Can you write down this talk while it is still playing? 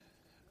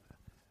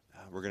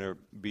We're going to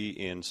be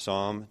in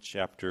Psalm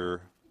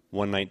chapter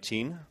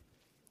 119,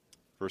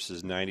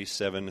 verses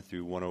 97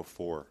 through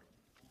 104.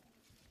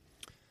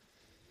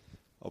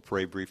 I'll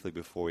pray briefly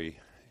before we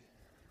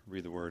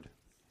read the word.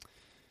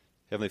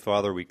 Heavenly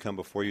Father, we come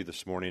before you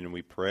this morning and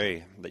we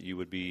pray that you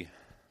would be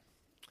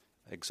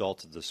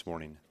exalted this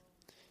morning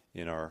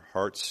in our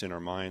hearts, in our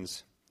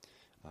minds.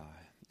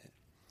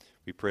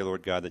 We pray,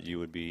 Lord God, that you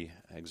would be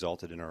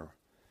exalted in our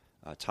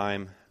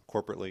time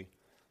corporately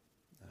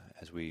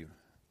as we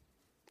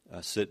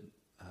sit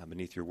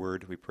beneath your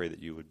word. We pray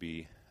that you would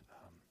be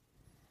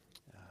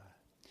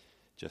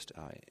just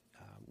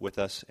with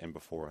us and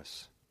before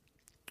us.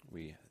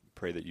 We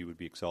pray that you would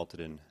be exalted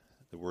in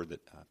the word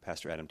that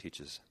Pastor Adam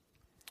teaches.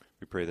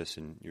 We pray this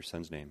in your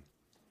Son's name.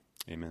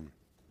 Amen.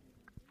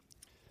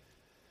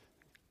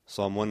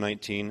 Psalm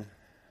 119,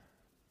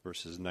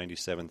 verses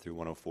 97 through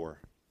 104.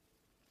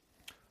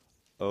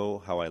 Oh,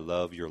 how I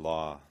love your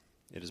law.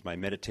 It is my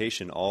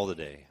meditation all the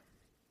day.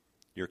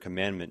 Your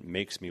commandment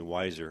makes me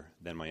wiser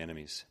than my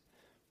enemies,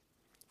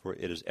 for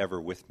it is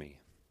ever with me.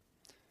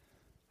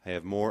 I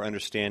have more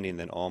understanding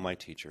than all my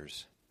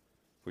teachers,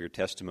 for your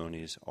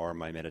testimonies are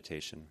my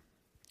meditation.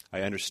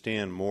 I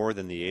understand more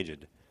than the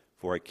aged,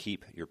 for I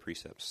keep your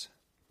precepts.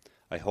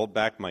 I hold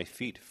back my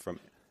feet from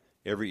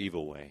every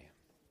evil way,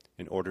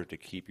 in order to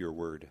keep your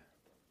word.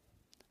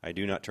 I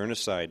do not turn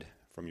aside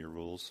from your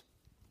rules,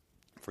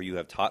 for you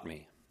have taught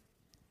me.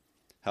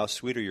 How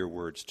sweet are your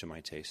words to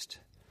my taste,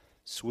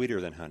 sweeter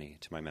than honey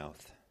to my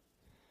mouth.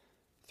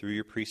 Through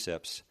your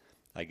precepts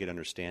I get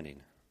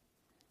understanding.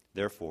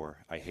 Therefore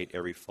I hate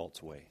every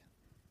false way.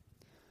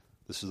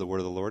 This is the word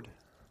of the Lord.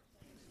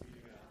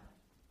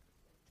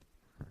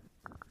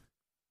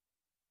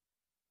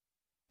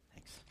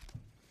 Thanks.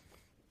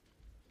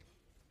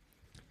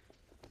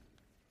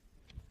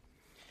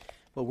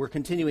 Well, we're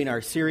continuing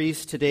our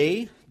series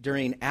today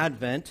during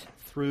Advent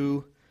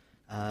through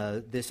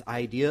this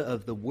idea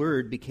of the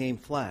Word became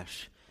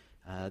flesh.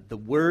 The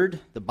Word,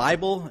 the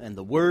Bible, and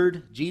the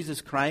Word,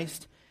 Jesus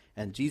Christ,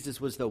 and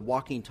Jesus was the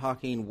walking,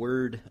 talking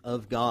Word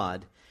of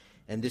God.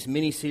 And this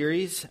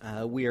mini-series,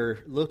 we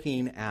are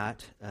looking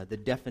at the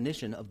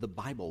definition of the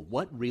Bible.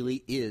 What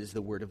really is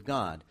the Word of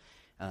God?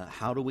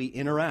 How do we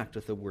interact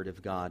with the Word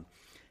of God?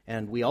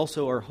 And we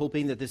also are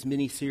hoping that this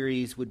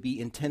mini-series would be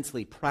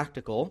intensely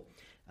practical.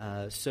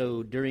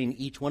 So during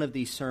each one of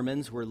these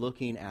sermons, we're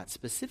looking at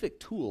specific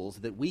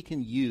tools that we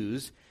can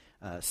use,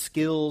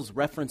 skills,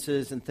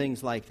 references, and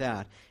things like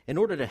that, in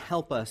order to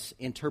help us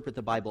interpret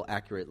the Bible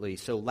accurately.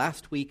 So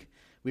last week,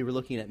 we were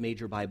looking at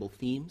major Bible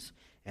themes,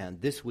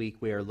 and this week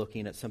we are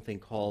looking at something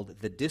called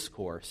the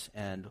discourse,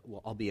 and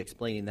I'll be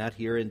explaining that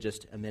here in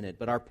just a minute.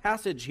 But our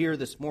passage here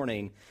this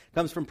morning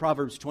comes from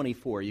Proverbs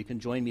 24. You can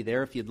join me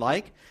there if you'd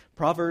like.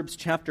 Proverbs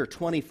chapter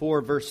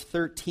 24, verse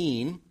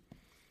 13.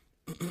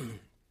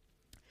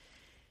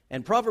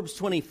 And Proverbs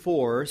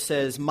 24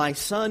 says, "My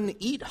son,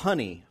 eat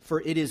honey,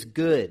 for it is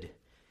good,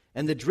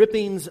 and the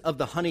drippings of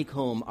the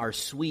honeycomb are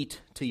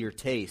sweet to your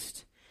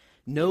taste.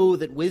 Know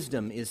that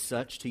wisdom is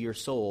such to your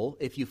soul.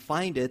 If you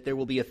find it, there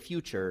will be a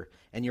future,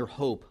 and your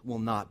hope will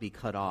not be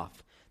cut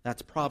off."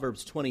 That's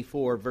Proverbs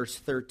 24, verse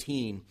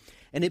 13.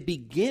 And it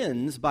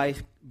begins by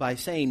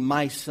saying,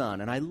 "My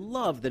son." And I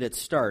love that it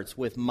starts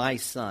with "my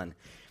son."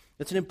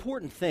 It's an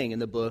important thing in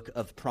the book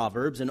of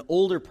Proverbs, an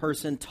older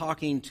person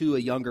talking to a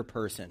younger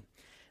person.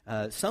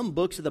 Some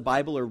books of the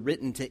Bible are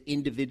written to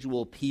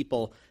individual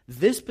people.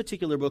 This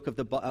particular book of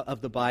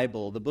the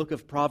Bible, the book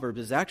of Proverbs,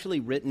 is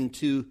actually written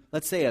to,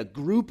 let's say, a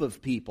group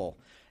of people.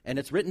 And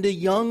it's written to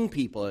young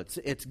people.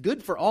 It's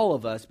good for all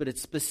of us, but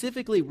it's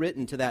specifically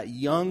written to that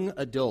young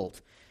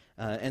adult.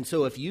 And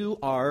so if you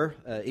are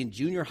in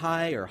junior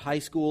high or high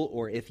school,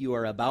 or if you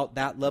are about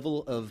that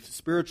level of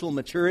spiritual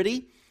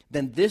maturity,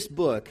 then this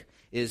book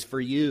is for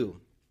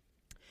you.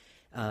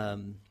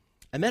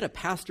 I met a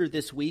pastor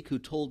this week who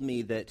told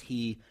me that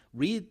he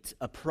reads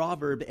a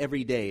proverb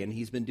every day, and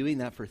he's been doing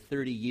that for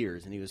 30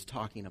 years, and he was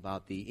talking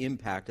about the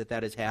impact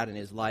that has had in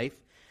his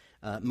life.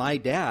 My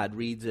dad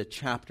reads a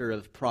chapter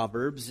of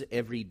Proverbs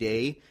every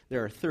day.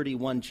 There are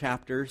 31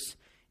 chapters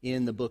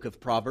in the book of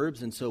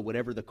Proverbs, and so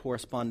whatever the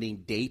corresponding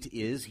date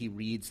is, he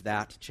reads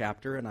that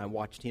chapter, and I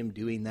watched him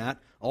doing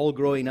that. All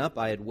growing up,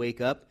 I'd wake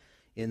up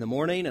in the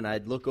morning, and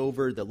I'd look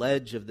over the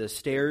ledge of the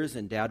stairs,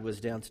 and Dad was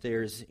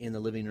downstairs in the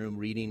living room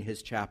reading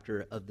his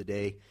chapter of the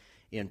day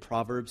in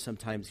Proverbs.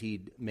 Sometimes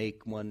he'd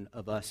make one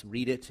of us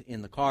read it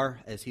in the car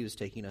as he was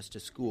taking us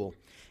to school.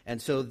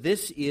 And so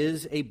this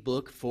is a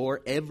book for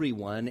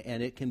everyone,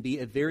 and it can be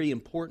a very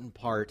important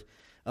part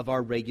of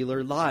our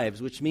regular lives,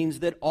 which means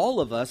that all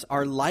of us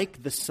are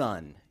like the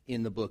sun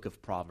in the book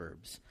of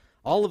Proverbs.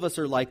 All of us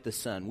are like the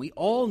sun. We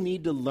all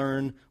need to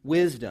learn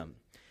wisdom.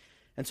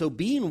 And so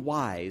being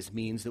wise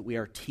means that we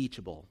are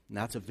teachable, and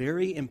that's a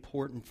very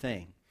important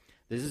thing.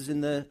 This is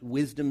in the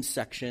wisdom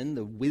section,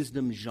 the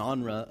wisdom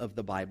genre of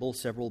the Bible,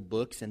 several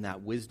books in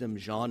that wisdom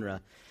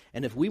genre.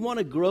 And if we want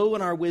to grow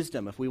in our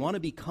wisdom, if we want to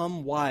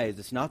become wise,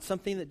 it's not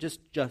something that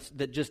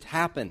just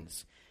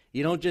happens.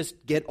 You don't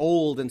just get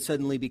old and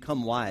suddenly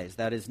become wise.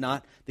 That is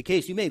not the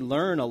case. You may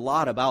learn a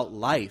lot about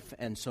life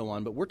and so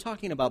on, but we're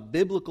talking about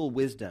biblical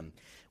wisdom.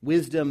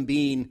 Wisdom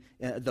being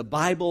the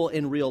Bible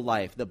in real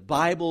life, the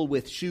Bible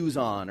with shoes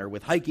on or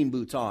with hiking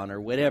boots on or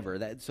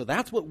whatever. So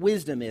that's what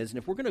wisdom is. And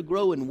if we're going to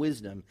grow in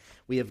wisdom,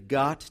 we have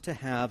got to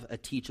have a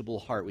teachable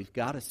heart. We've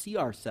got to see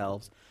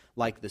ourselves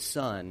like the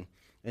son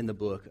in the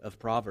book of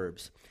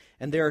Proverbs.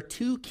 And there are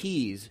two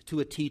keys to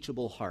a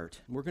teachable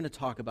heart. And we're going to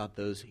talk about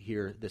those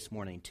here this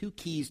morning. Two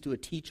keys to a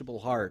teachable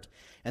heart.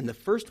 And the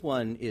first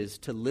one is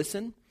to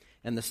listen,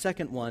 and the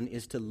second one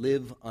is to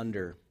live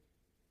under.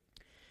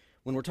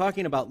 When we're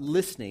talking about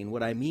listening,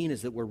 what I mean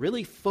is that we're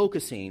really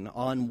focusing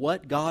on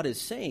what God is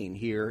saying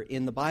here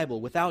in the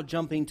Bible without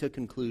jumping to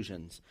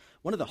conclusions.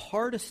 One of the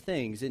hardest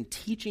things in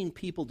teaching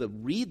people to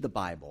read the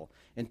Bible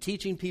and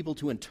teaching people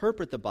to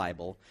interpret the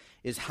Bible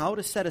is how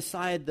to set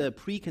aside the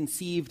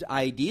preconceived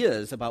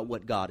ideas about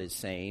what God is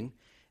saying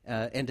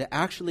and to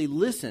actually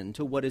listen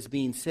to what is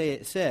being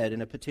said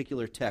in a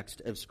particular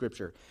text of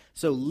Scripture.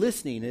 So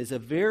listening is a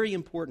very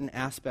important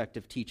aspect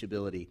of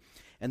teachability.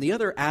 And the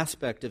other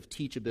aspect of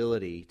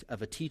teachability,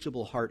 of a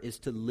teachable heart, is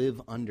to live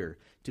under,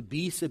 to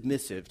be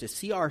submissive, to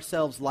see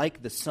ourselves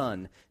like the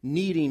son,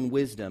 needing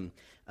wisdom,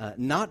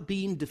 not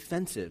being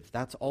defensive.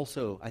 That's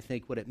also, I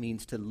think, what it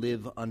means to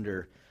live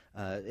under.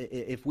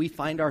 If we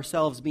find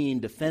ourselves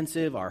being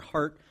defensive, our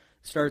heart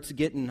starts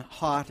getting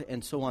hot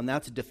and so on,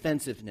 that's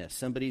defensiveness.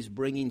 Somebody's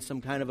bringing some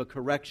kind of a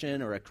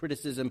correction or a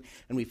criticism,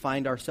 and we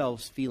find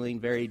ourselves feeling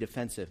very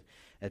defensive.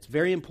 It's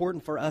very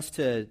important for us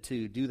to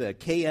do the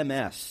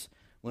KMS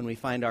when we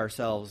find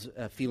ourselves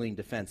feeling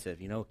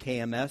defensive. You know,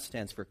 KMS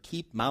stands for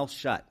keep mouth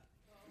shut.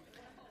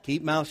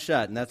 Keep mouth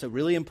shut, and that's a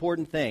really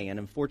important thing. And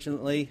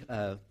unfortunately,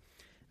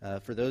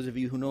 for those of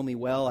you who know me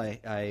well,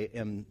 I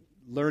am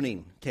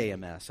learning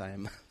KMS. I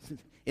am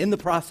in the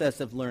process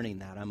of learning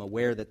that. I'm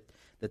aware that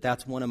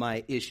that's one of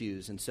my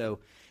issues. And so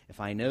if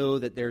I know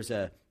that there's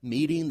a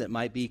meeting that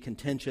might be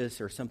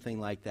contentious or something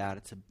like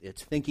that,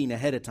 it's thinking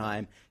ahead of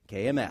time,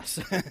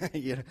 KMS,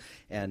 you know,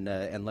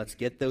 and let's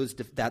get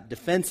that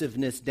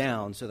defensiveness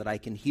down so that I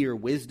can hear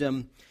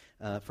wisdom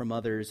from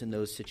others in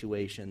those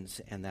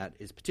situations, and that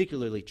is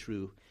particularly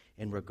true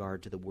in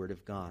regard to the Word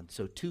of God.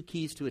 So 2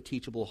 keys to a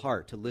teachable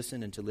heart, to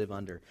listen and to live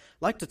under.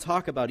 I'd like to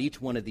talk about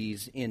each one of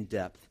these in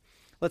depth.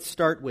 Let's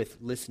start with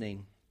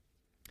listening.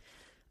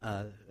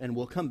 And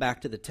we'll come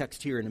back to the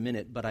text here in a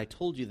minute, but I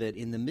told you that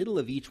in the middle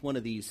of each one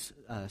of these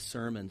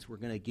sermons, we're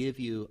going to give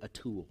you a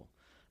tool,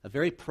 a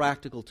very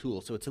practical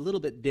tool. So it's a little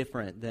bit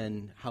different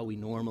than how we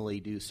normally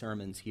do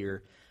sermons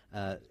here.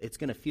 It's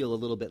going to feel a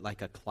little bit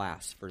like a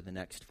class for the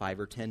next 5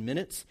 or 10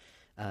 minutes,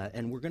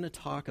 and we're going to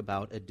talk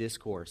about a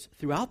discourse.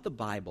 Throughout the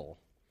Bible,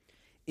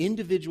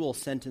 individual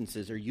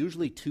sentences are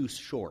usually too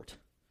short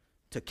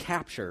to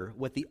capture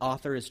what the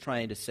author is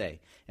trying to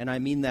say. And I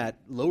mean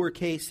that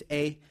lowercase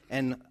a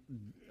and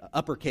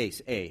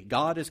uppercase A.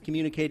 God is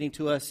communicating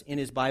to us in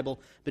his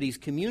Bible, but he's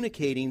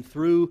communicating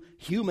through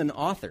human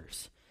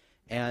authors.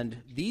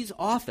 And these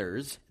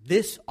authors,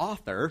 this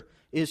author,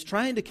 is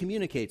trying to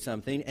communicate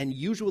something and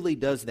usually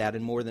does that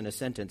in more than a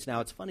sentence.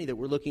 Now, it's funny that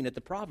we're looking at the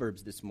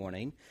Proverbs this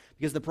morning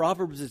because the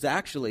Proverbs is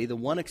actually the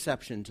one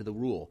exception to the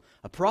rule.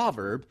 A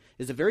proverb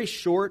is a very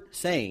short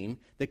saying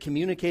that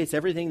communicates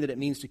everything that it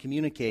means to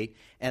communicate,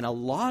 and a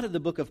lot of the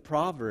book of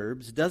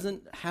Proverbs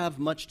doesn't have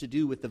much to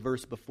do with the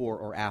verse before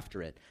or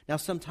after it. Now,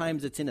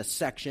 sometimes it's in a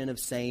section of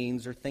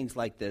sayings or things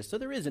like this, so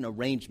there is an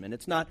arrangement.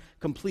 It's not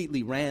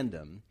completely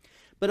random.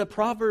 But a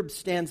proverb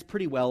stands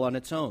pretty well on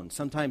its own,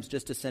 sometimes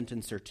just a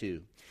sentence or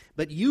two.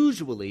 But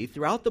usually,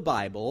 throughout the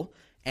Bible,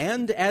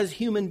 and as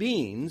human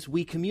beings,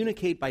 we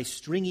communicate by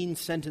stringing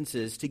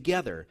sentences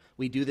together.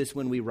 We do this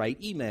when we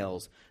write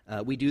emails.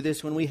 We do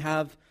this when we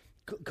have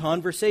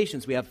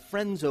conversations. We have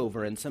friends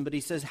over and somebody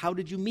says, "How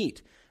did you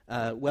meet?"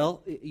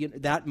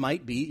 That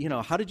might be,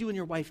 how did you and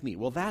your wife meet?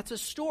 Well, that's a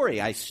story.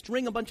 I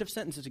string a bunch of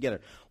sentences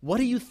together. What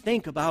do you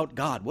think about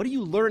God? What are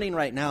you learning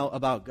right now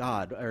about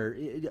God? Or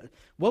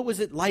what was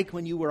it like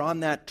when you were on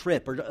that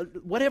trip? Or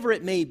whatever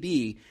it may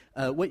be,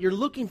 what you're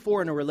looking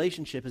for in a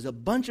relationship is a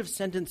bunch of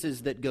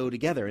sentences that go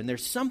together. And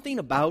there's something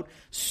about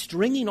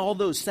stringing all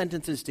those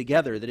sentences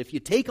together that if you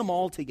take them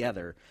all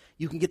together,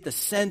 you can get the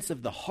sense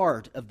of the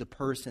heart of the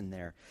person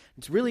there.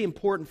 It's really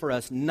important for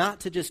us not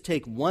to just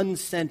take one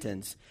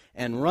sentence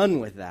and run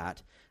with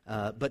that,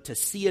 but to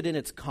see it in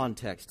its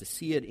context, to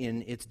see it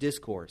in its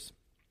discourse.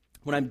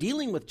 When I'm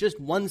dealing with just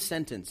one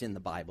sentence in the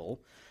Bible,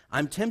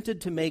 I'm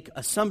tempted to make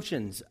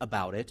assumptions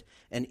about it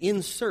and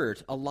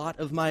insert a lot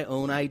of my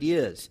own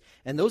ideas.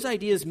 And those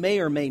ideas may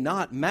or may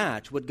not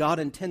match what God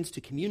intends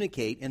to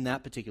communicate in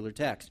that particular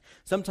text.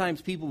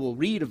 Sometimes people will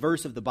read a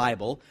verse of the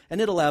Bible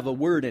and it'll have a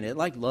word in it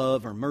like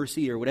love or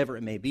mercy or whatever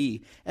it may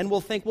be. And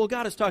we'll think, well,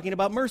 God is talking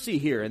about mercy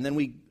here. And then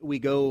we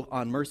go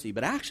on mercy.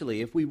 But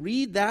actually, if we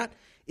read that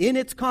in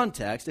its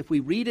context, if we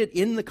read it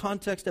in the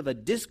context of a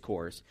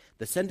discourse,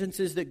 the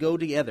sentences that go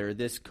together,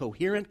 this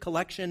coherent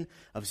collection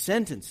of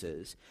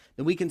sentences,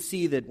 then we can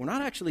see that we're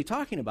not actually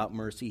talking about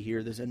mercy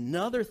here. There's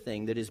another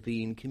thing that is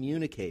being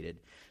communicated.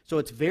 So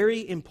it's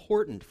very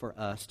important for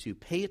us to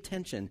pay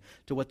attention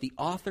to what the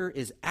author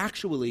is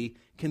actually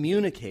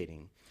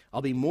communicating.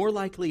 I'll be more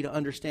likely to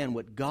understand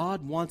what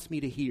God wants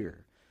me to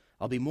hear.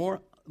 I'll be more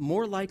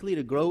likely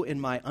to grow in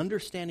my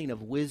understanding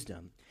of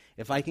wisdom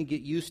if I can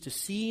get used to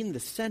seeing the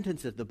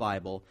sentence of the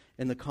Bible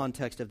in the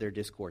context of their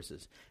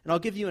discourses. And I'll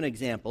give you an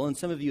example, and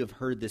some of you have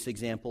heard this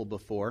example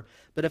before,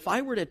 but if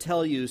I were to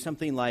tell you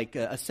something like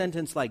a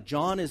sentence like,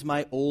 John is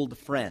my old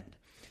friend,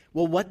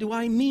 well, what do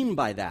I mean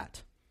by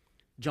that?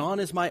 John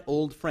is my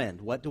old friend.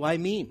 What do I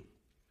mean?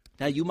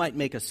 Now, you might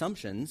make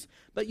assumptions,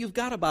 but you've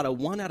got about a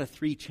 1 out of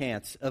 3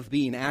 chance of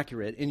being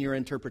accurate in your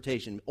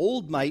interpretation.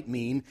 Old might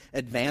mean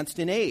advanced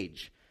in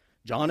age.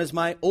 John is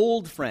my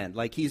old friend,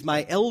 like he's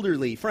my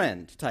elderly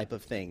friend type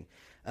of thing.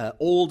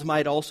 Old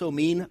might also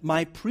mean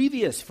my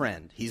previous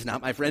friend. He's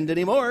not my friend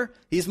anymore.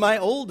 He's my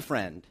old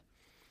friend.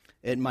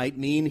 It might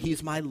mean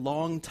he's my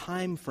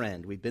longtime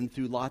friend. We've been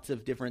through lots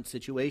of different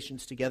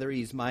situations together.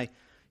 He's my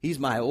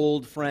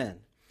old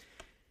friend.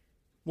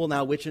 Well,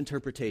 now, which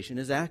interpretation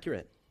is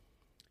accurate?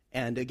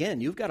 And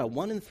again, you've got a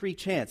 1 in 3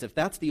 chance. If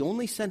that's the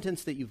only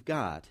sentence that you've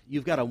got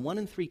a 1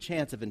 in 3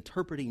 chance of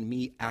interpreting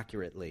me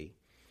accurately.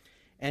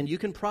 And you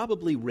can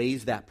probably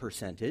raise that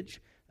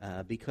percentage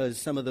because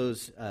some of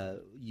those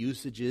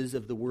usages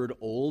of the word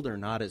old are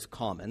not as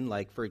common.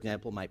 Like, for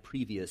example, my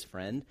previous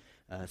friend,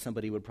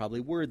 somebody would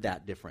probably word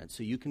that different.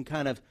 So you can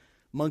kind of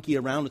monkey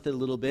around with it a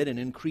little bit and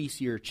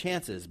increase your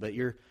chances. But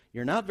you're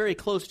not very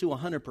close to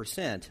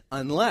 100%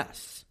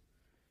 unless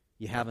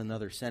you have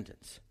another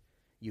sentence.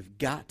 You've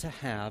got to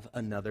have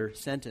another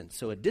sentence.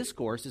 So a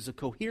discourse is a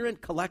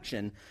coherent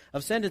collection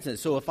of sentences.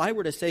 So if I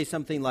were to say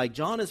something like,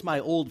 John is my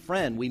old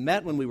friend, we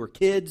met when we were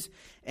kids,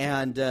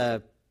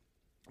 and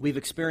we've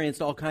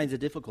experienced all kinds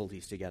of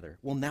difficulties together.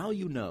 Well, now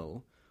you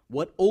know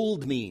what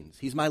old means.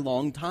 He's my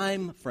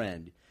longtime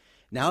friend.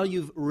 Now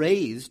you've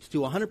raised to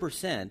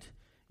 100%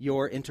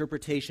 your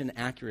interpretation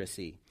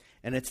accuracy.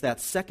 And it's that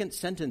second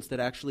sentence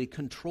that actually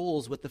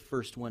controls what the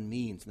first one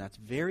means. And that's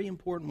very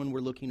important when we're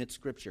looking at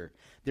Scripture.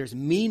 There's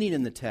meaning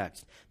in the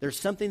text. There's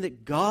something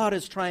that God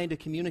is trying to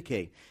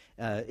communicate.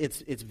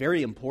 It's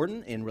very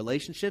important in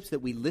relationships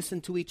that we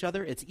listen to each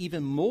other. It's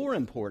even more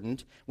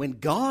important when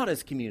God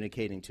is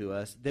communicating to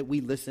us that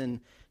we listen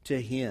to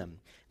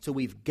Him. So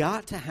we've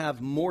got to have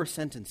more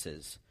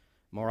sentences.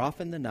 More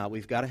often than not,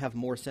 we've got to have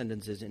more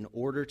sentences in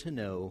order to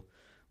know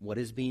what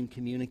is being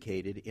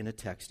communicated in a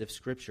text of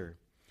Scripture.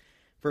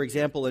 For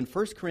example, in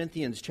 1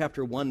 Corinthians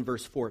chapter 1,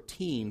 verse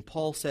 14,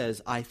 Paul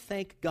says, I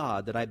thank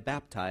God that I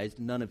baptized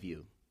none of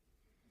you.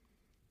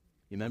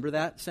 You remember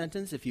that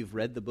sentence? If you've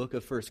read the book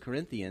of 1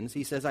 Corinthians,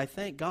 he says, I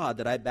thank God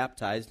that I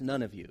baptized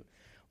none of you.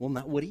 Well,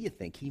 now, what do you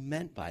think he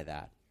meant by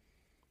that?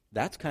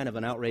 That's kind of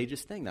an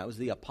outrageous thing. That was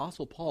the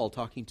Apostle Paul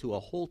talking to a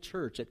whole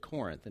church at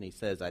Corinth, and he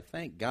says, I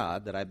thank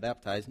God that I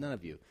baptized none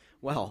of you.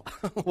 Well,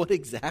 what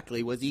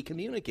exactly was he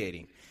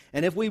communicating?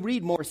 And if we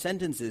read more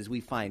sentences, we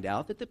find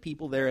out that the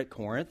people there at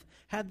Corinth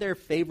had their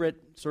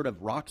favorite sort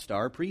of rock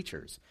star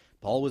preachers.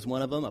 Paul was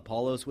one of them,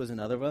 Apollos was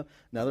another of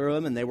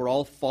them, and they were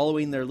all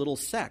following their little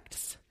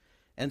sects.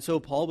 And so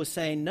Paul was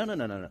saying,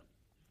 no.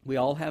 We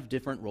all have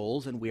different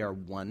roles, and we are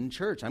one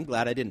church. I'm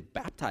glad I didn't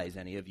baptize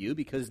any of you,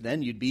 because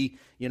then you'd be,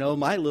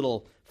 my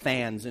little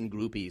fans and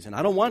groupies. And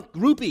I don't want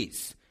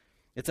groupies.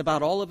 It's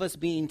about all of us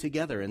being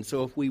together. And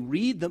so if we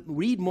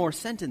read more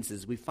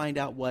sentences, we find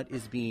out what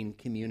is being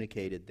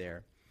communicated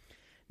there.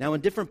 Now,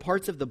 in different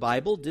parts of the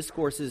Bible,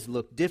 discourses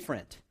look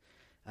different.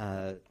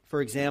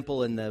 For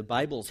example, in the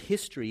Bible's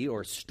history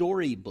or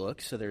story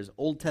books, so there's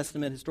Old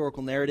Testament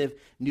historical narrative,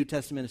 New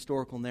Testament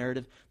historical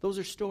narrative, those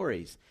are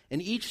stories.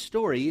 And each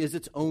story is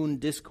its own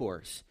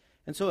discourse.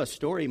 And so a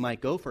story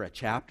might go for a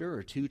chapter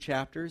or 2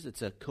 chapters.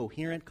 It's a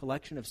coherent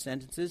collection of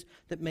sentences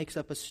that makes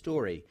up a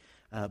story.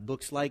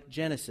 Books like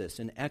Genesis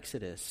and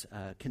Exodus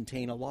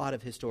contain a lot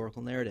of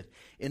historical narrative.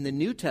 In the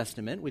New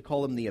Testament, we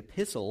call them the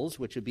epistles,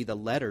 which would be the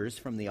letters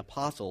from the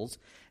apostles.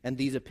 And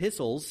these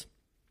epistles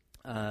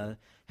have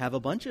a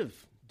bunch of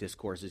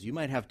discourses. You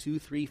might have 2,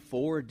 3,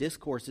 4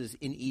 discourses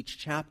in each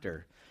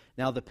chapter.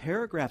 Now, the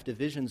paragraph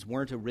divisions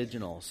weren't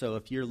original, so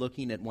if you're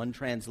looking at one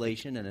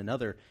translation and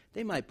another,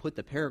 they might put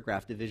the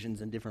paragraph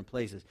divisions in different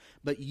places.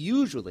 But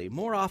usually,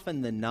 more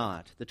often than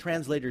not, the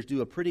translators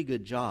do a pretty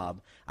good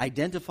job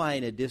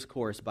identifying a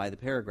discourse by the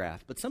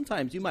paragraph. But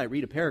sometimes you might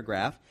read a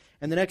paragraph,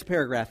 and the next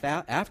paragraph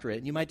after it,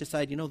 and you might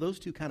decide, those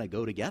two kind of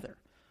go together.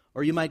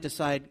 Or you might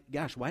decide,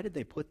 gosh, why did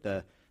they put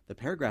the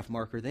paragraph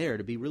marker there?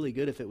 To be really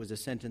good if it was a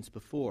sentence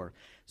before.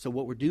 So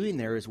what we're doing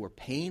there is we're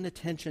paying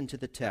attention to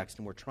the text,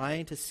 and we're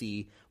trying to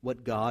see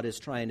what God is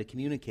trying to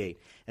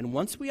communicate. And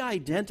once we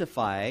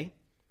identify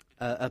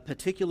a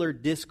particular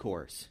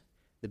discourse,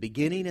 the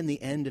beginning and the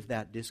end of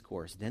that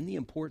discourse, then the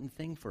important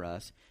thing for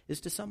us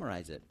is to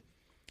summarize it.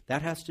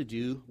 That has to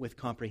do with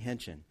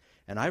comprehension.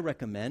 And I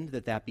recommend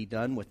that that be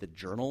done with a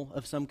journal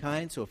of some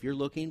kind. So if you're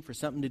looking for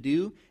something to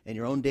do in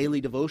your own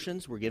daily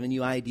devotions, we're giving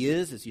you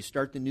ideas as you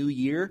start the new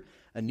year,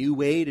 a new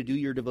way to do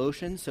your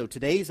devotions. So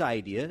today's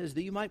idea is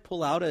that you might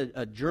pull out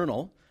a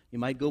journal. You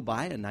might go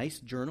buy a nice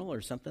journal or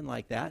something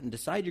like that and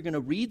decide you're going to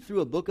read through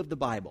a book of the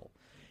Bible.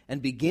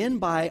 And begin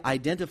by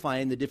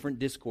identifying the different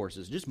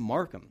discourses. Just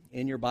mark them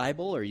in your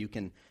Bible, or you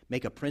can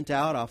make a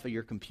printout off of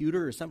your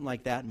computer or something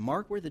like that.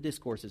 Mark where the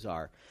discourses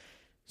are.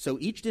 So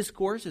each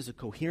discourse is a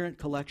coherent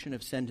collection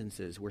of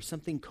sentences where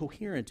something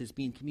coherent is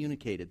being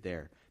communicated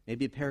there.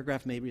 Maybe a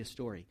paragraph, maybe a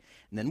story.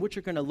 And then what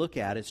you're going to look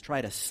at is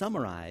try to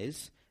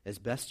summarize as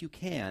best you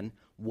can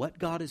what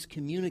God is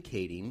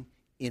communicating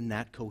in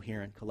that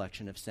coherent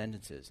collection of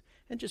sentences.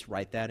 And just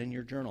write that in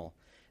your journal.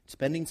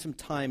 Spending some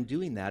time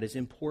doing that is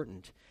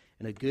important.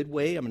 In a good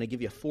way, I'm going to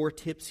give you 4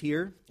 tips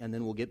here, and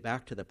then we'll get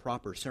back to the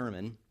proper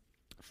sermon.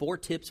 4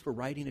 tips for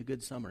writing a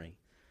good summary.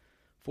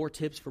 4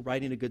 tips for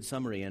writing a good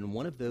summary, and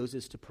one of those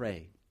is to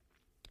pray.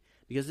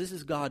 Because this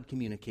is God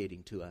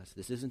communicating to us.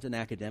 This isn't an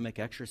academic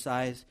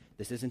exercise.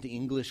 This isn't an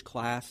English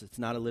class. It's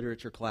not a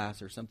literature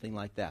class or something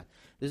like that.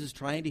 This is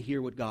trying to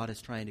hear what God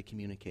is trying to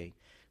communicate.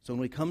 So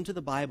when we come to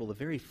the Bible, the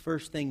very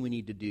first thing we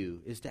need to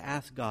do is to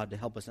ask God to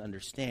help us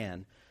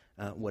understand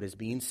what is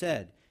being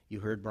said. You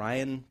heard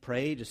Brian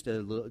pray just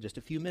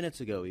a few minutes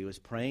ago. He was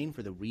praying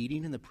for the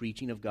reading and the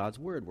preaching of God's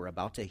Word. We're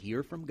about to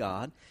hear from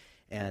God,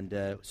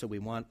 and so we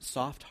want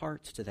soft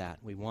hearts to that.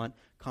 We want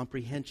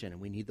comprehension,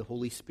 and we need the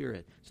Holy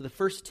Spirit. So the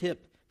first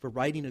tip for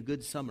writing a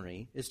good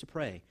summary is to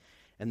pray.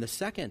 And the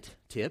second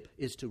tip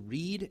is to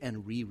read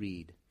and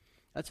reread.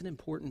 That's an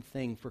important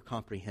thing for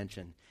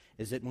comprehension,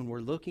 is that when we're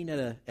looking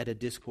at a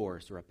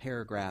discourse or a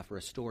paragraph or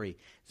a story,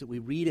 is that we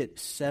read it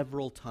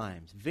several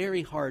times.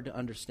 Very hard to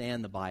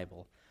understand the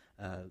Bible.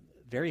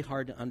 Very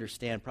hard to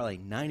understand probably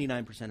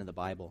 99% of the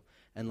Bible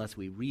unless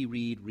we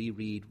reread.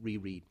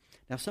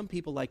 Now, some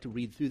people like to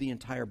read through the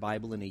entire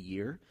Bible in a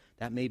year.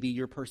 That may be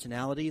your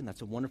personality, and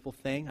that's a wonderful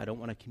thing. I don't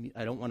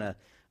want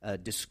to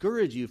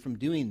discourage you from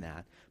doing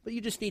that, but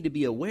you just need to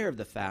be aware of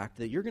the fact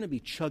that you're going to be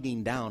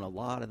chugging down a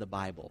lot of the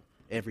Bible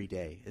every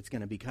day. It's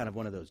going to be kind of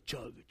one of those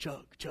chug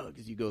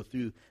as you go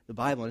through the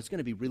Bible, and it's going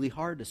to be really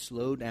hard to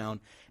slow down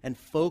and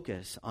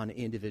focus on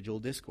individual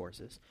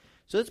discourses.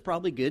 So it's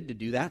probably good to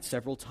do that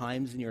several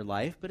times in your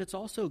life, but it's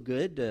also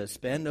good to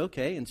spend,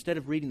 instead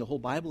of reading the whole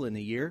Bible in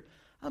a year,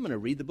 I'm going to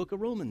read the book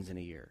of Romans in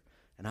a year.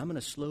 And I'm going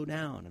to slow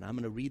down, and I'm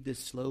going to read this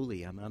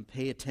slowly. I'm going to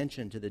pay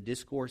attention to the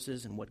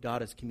discourses and what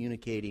God is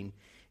communicating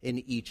in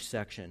each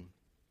section.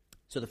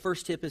 So the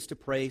first tip is to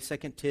pray.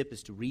 Second tip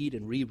is to read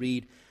and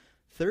reread.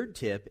 Third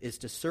tip is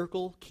to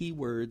circle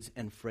keywords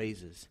and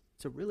phrases.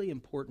 It's a really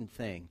important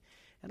thing.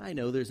 And I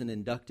know there's an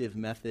inductive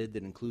method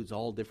that includes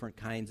all different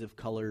kinds of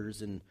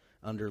colors and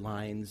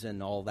underlines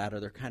and all that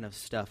other kind of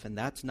stuff, and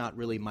that's not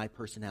really my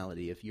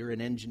personality. If you're an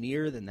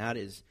engineer, then that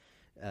is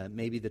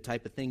maybe the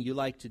type of thing you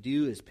like to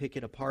do is pick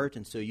it apart,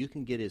 and so you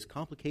can get as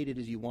complicated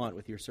as you want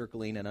with your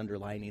circling and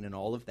underlining and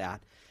all of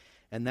that,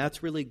 and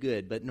that's really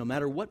good. But no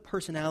matter what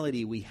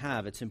personality we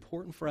have, it's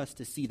important for us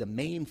to see the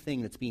main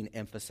thing that's being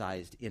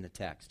emphasized in a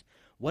text.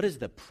 What is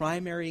the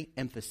primary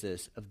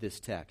emphasis of this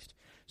text?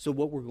 So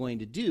what we're going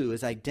to do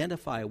is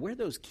identify where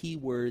those key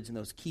words and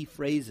those key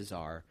phrases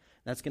are.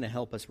 That's going to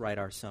help us write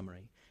our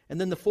summary.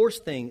 And then the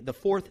fourth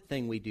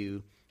thing we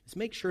do is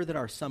make sure that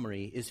our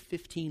summary is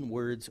 15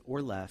 words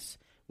or less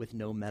with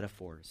no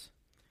metaphors.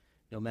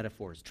 No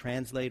metaphors.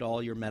 Translate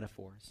all your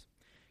metaphors.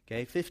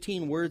 Okay,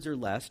 15 words or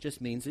less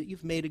just means that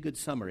you've made a good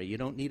summary. You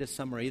don't need a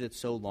summary that's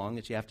so long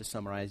that you have to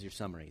summarize your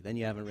summary. Then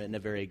you haven't written a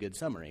very good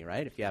summary,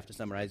 right, if you have to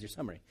summarize your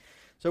summary.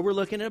 So we're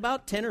looking at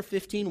about 10 or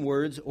 15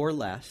 words or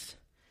less.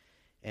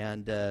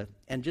 And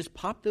just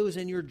pop those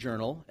in your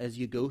journal as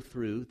you go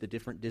through the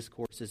different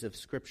discourses of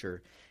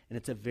Scripture. And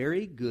it's a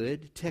very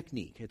good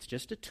technique. It's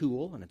just a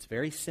tool, and it's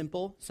very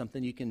simple,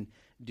 something you can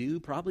do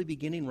probably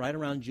beginning right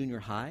around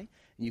junior high.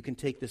 And you can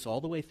take this all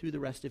the way through the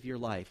rest of your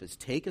life, is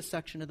take a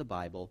section of the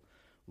Bible,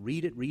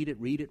 read it.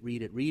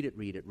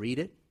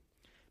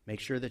 Make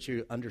sure that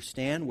you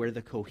understand where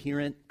the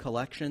coherent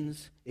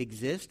collections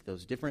exist,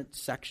 those different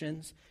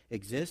sections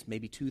exist,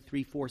 maybe 2,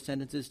 3, 4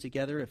 sentences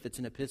together if it's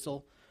an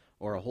epistle,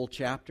 or a whole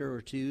chapter or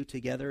 2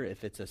 together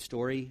if it's a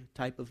story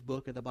type of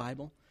book of the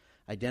Bible.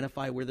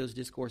 Identify where those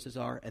discourses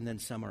are and then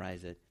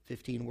summarize it,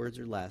 15 words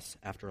or less,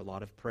 after a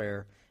lot of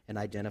prayer and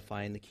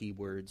identifying the key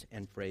words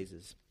and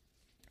phrases.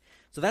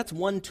 So that's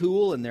one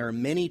tool, and there are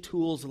many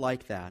tools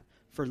like that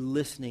for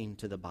listening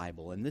to the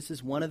Bible. And this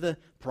is one of the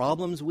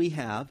problems we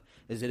have,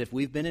 is that if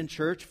we've been in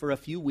church for a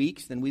few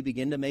weeks, then we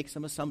begin to make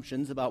some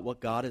assumptions about what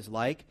God is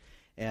like.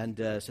 And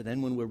so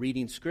then when we're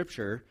reading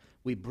Scripture,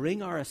 we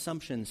bring our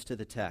assumptions to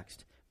the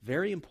text.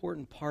 Very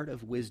important part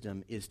of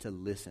wisdom is to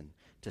listen,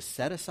 to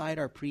set aside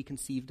our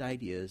preconceived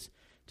ideas,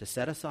 to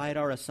set aside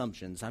our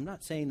assumptions. I'm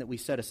not saying that we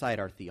set aside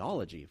our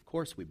theology. Of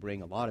course, we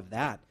bring a lot of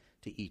that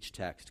to each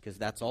text, because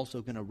that's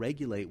also going to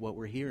regulate what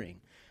we're hearing.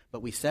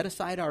 but we set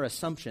aside our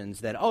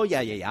assumptions that, oh,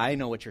 yeah, I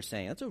know what you're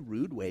saying. That's a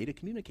rude way to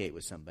communicate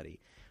with somebody.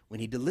 We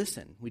need to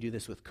listen. We do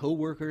this with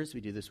coworkers.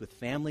 We do this with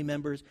family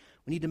members.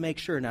 We need to make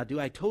sure, now, do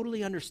I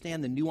totally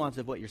understand the nuance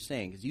of what you're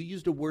saying? Because you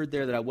used a word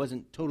there that I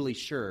wasn't totally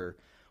sure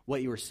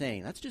what you were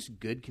saying. That's just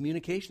good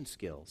communication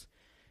skills.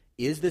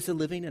 Is this a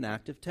living and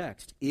active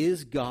text?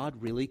 Is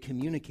God really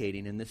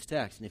communicating in this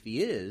text? And if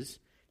he is,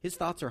 his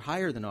thoughts are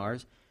higher than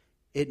ours.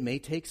 It may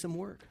take some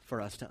work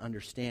for us to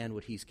understand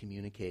what he's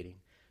communicating.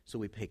 So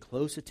we pay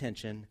close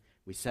attention.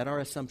 We set our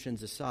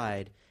assumptions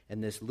aside,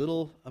 and this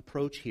little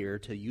approach here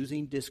to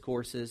using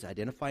discourses,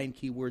 identifying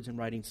keywords, and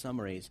writing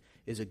summaries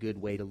is a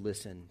good way to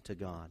listen to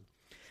God.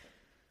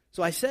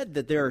 So I said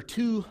that there are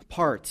two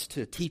parts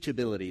to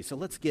teachability. So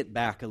let's get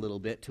back a little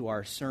bit to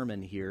our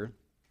sermon here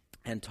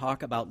and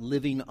talk about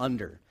living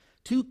under.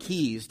 Two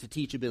keys to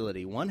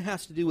teachability. One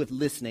has to do with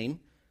listening,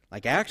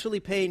 like actually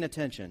paying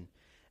attention,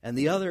 and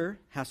the other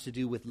has to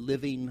do with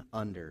living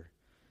under.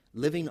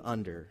 Living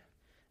under.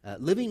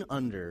 Living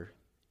under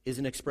is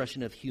an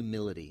expression of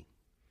humility.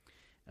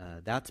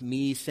 That's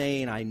me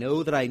saying, I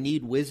know that I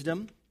need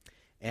wisdom,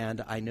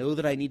 and I know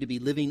that I need to be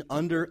living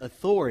under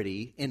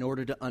authority in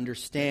order to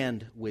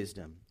understand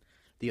wisdom.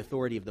 The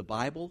authority of the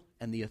Bible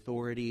and the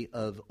authority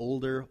of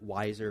older,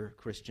 wiser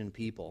Christian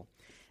people.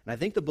 And I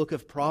think the book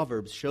of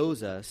Proverbs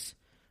shows us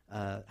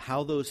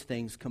how those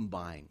things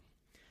combine.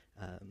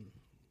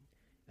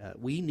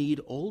 We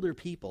need older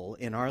people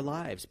in our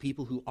lives,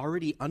 people who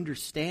already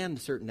understand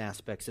certain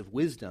aspects of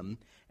wisdom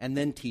and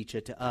then teach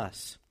it to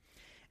us.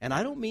 And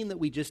I don't mean that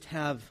we just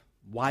have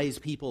wise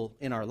people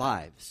in our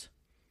lives,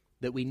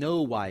 that we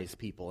know wise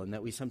people and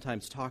that we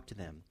sometimes talk to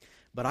them.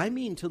 But I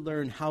mean to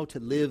learn how to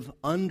live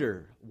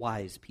under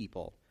wise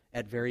people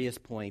at various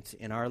points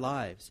in our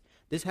lives.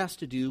 This has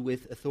to do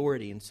with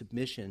authority and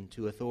submission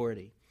to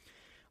authority.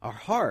 Our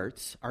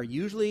hearts are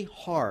usually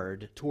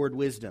hard toward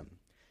wisdom.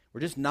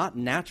 We're just not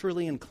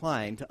naturally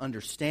inclined to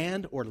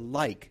understand or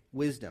like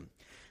wisdom.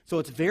 So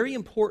it's very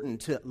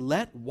important to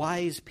let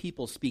wise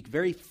people speak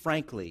very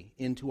frankly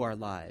into our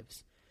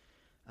lives.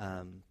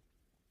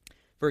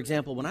 For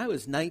example, when I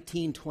was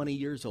 19, 20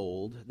 years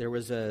old, there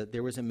was a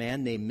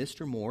man named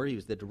Mr. Moore. He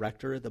was the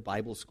director of the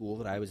Bible school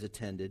that I was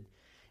attended,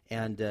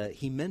 and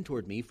he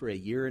mentored me for a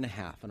year and a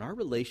half. And our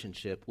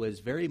relationship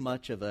was very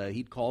much of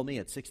he'd call me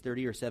at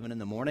 6:30 or 7 in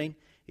the morning.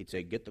 He'd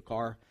say, "Get the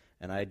car."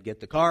 And I'd get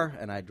the car,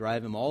 and I'd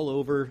drive him all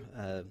over.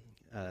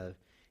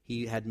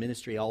 He had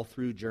ministry all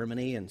through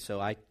Germany, and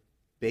so I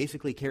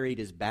basically carried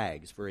his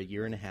bags for a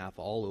year and a half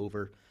all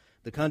over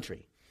the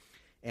country.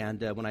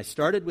 And when I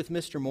started with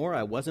Mr. Moore,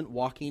 I wasn't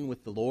walking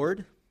with the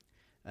Lord.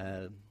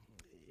 In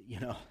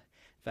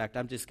fact,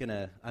 I'm just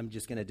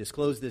gonna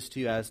disclose this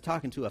to you. I was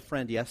talking to a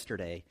friend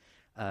yesterday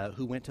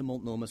who went to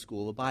Multnomah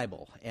School of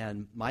Bible,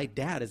 and my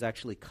dad is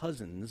actually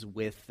cousins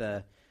with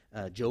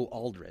Joe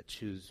Aldrich,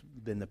 who's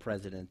been the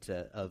president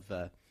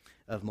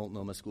of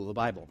Multnomah School of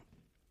Bible.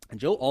 And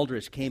Joe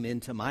Aldrich came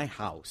into my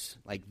house,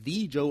 like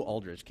the Joe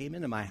Aldrich came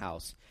into my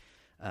house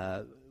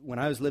when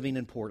I was living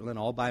in Portland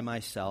all by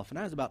myself, and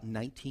I was about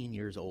 19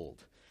 years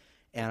old.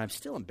 And I'm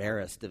still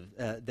embarrassed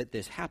that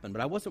this happened,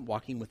 but I wasn't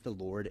walking with the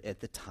Lord at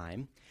the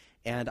time.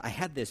 And I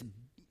had this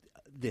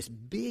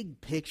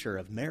big picture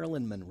of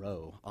Marilyn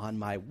Monroe on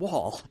my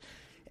wall,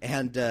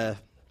 and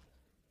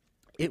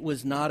it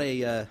was not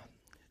a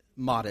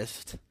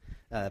modest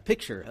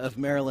picture of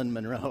Marilyn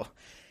Monroe.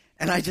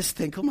 And I just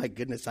think, oh my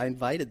goodness, I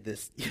invited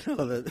this,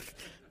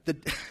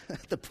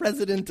 the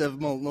president of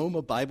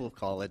Multnomah Bible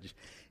College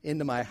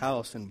into my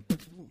house, and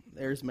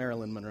there's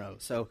Marilyn Monroe.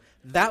 So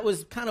that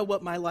was kind of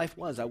what my life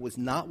was. I was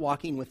not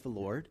walking with the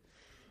Lord,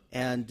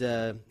 and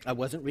I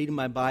wasn't reading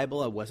my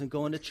Bible. I wasn't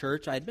going to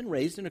church. I had been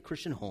raised in a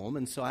Christian home,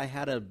 and so I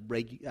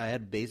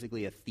had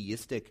basically a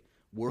theistic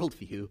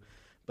worldview.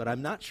 But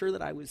I'm not sure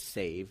that I was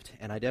saved,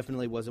 and I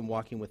definitely wasn't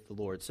walking with the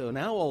Lord. So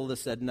now all of a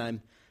sudden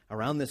I'm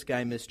around this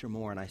guy, Mr.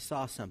 Moore, and I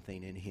saw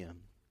something in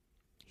him.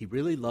 He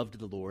really loved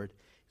the Lord.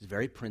 He was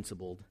very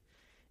principled,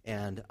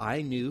 and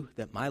I knew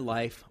that my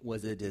life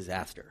was a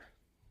disaster.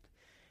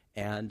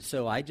 And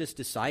so I just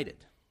decided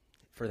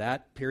for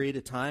that period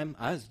of time,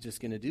 I was just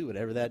going to do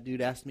whatever that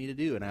dude asked me to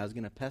do, and I was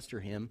going to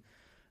pester him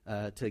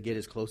to get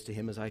as close to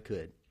him as I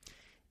could.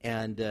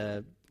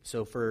 And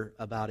so for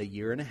about a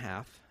year and a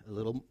half, a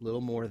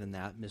little more than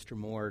that, Mr.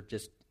 Moore,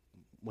 just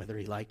whether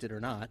he liked it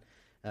or not,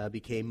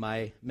 became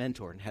my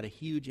mentor and had a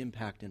huge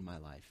impact in my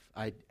life.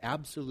 I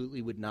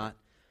absolutely would not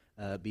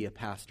be a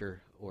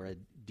pastor or a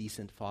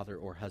decent father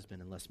or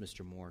husband unless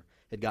Mr. Moore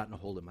had gotten a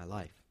hold of my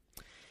life.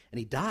 And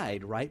he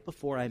died right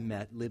before I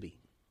met Libby,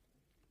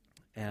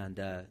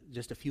 and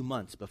just a few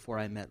months before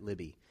I met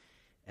Libby.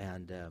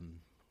 And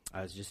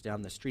I was just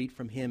down the street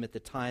from him at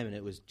the time, and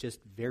it was just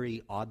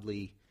very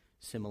oddly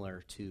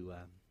similar to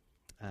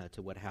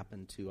what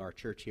happened to our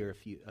church here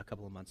a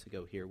couple of months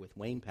ago here with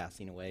Wayne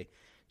passing away.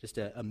 Just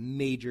a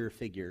major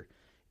figure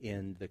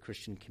in the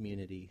Christian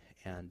community,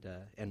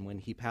 and when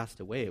he passed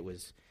away, it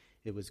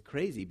was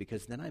crazy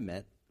because then I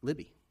met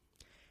Libby,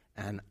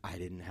 and I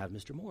didn't have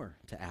Mr. Moore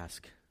to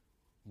ask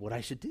what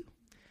I should do.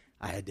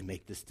 I had to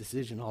make this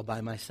decision all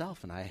by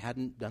myself, and I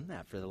hadn't done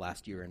that for the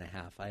last year and a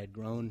half. I had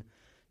grown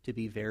to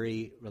be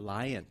very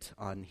reliant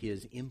on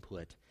his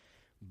input.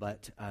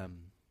 But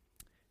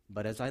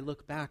as I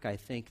look back, I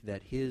think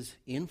that his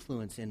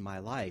influence in my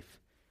life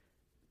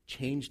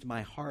changed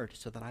my heart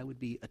so that I would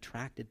be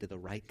attracted to the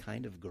right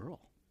kind of girl,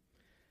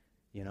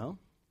 you know?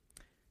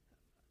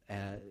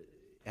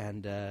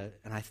 And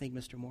I think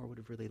Mr. Moore would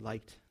have really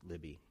liked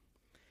Libby.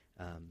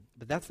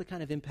 But that's the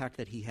kind of impact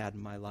that he had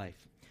in my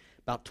life.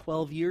 About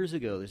 12 years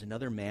ago, there's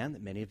another man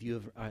that many of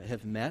you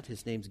have met.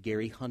 His name's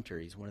Gary Hunter.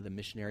 He's one of the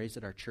missionaries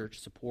that our church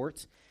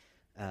supports.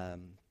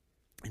 And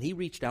he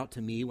reached out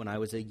to me when I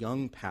was a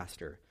young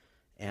pastor.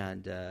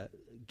 And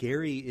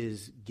Gary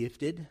is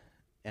gifted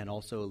and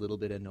also a little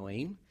bit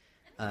annoying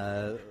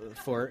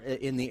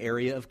in the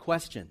area of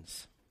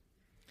questions.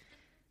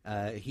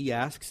 He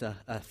asks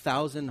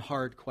 1,000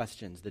 hard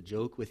questions. The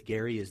joke with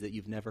Gary is that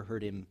you've never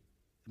heard him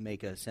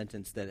make a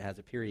sentence that has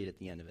a period at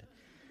the end of it.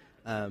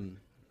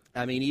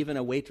 I mean, even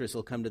a waitress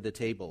will come to the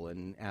table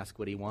and ask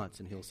what he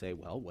wants, and he'll say,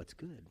 well, what's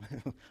good?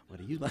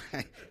 What do you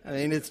like? I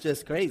mean, it's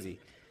just crazy.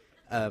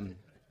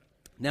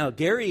 Now,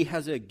 Gary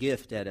has a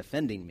gift at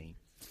offending me,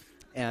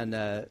 and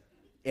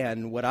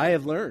what I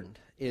have learned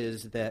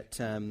is that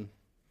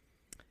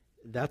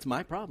that's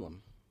my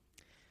problem.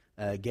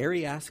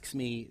 Gary asks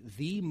me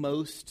the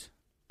most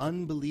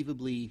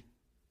unbelievably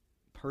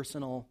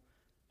personal,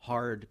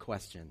 hard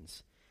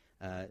questions,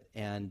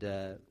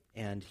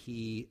 and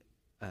he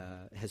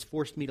has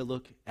forced me to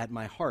look at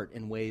my heart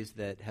in ways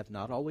that have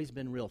not always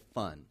been real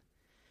fun.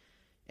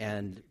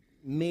 And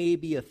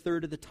maybe a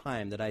third of the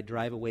time that I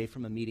drive away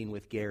from a meeting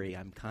with Gary,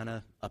 I'm kind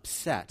of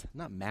upset. I'm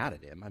not mad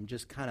at him. I'm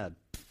just kind of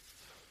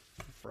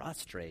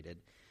frustrated.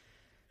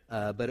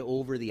 But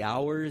over the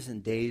hours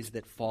and days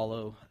that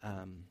follow,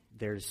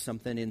 there's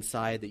something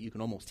inside that you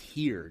can almost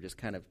hear just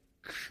kind of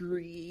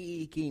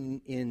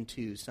creaking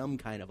into some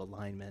kind of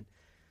alignment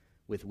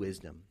with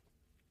wisdom.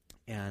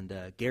 And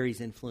Gary's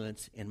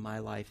influence in my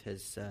life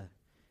has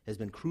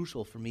been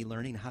crucial for me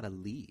learning how to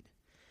lead.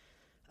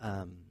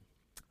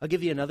 I'll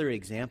give you another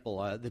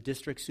example. The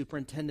district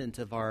superintendent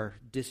of our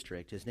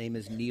district, his name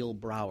is Neil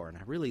Brower, and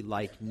I really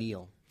like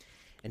Neil.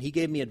 And he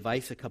gave me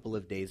advice a couple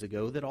of days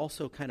ago that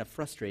also kind of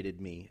frustrated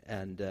me.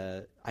 And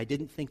I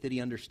didn't think that he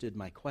understood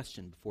my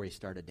question before he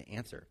started to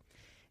answer.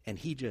 And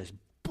he just,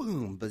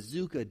 boom,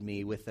 bazookaed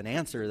me with an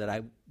answer that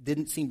I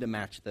didn't seem to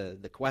match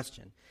the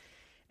question.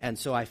 And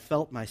so I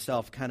felt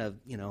myself kind of,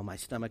 my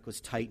stomach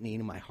was tightening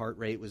and my heart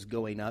rate was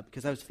going up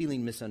because I was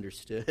feeling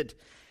misunderstood.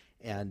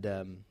 And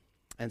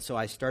so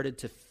I started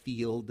to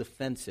feel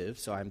defensive.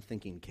 So I'm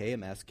thinking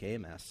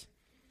KMS.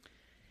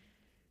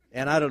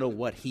 And I don't know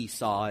what he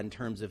saw in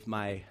terms of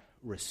my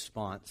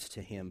response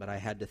to him, but I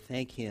had to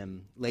thank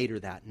him later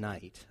that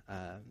night.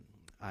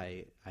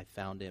 I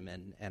found him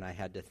and I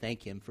had to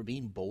thank him for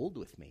being bold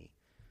with me.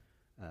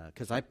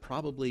 Because I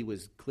probably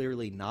was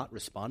clearly not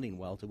responding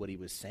well to what he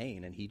was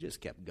saying, and he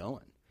just kept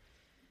going.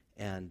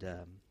 And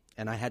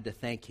I had to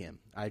thank him.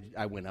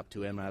 I went up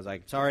to him, and I was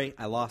like, sorry,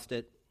 I lost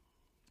it.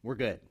 We're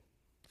good.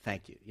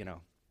 Thank you,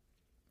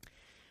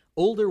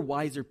 Older,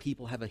 wiser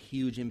people have a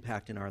huge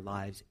impact in our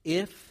lives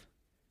if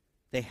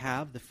they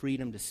have the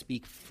freedom to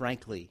speak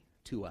frankly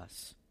to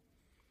us.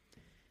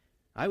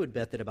 I would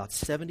bet that about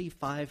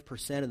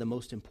 75% of the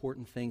most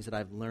important things that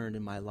I've learned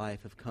in my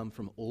life have come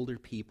from older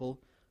people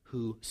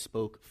who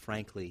spoke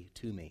frankly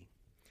to me.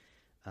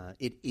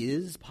 It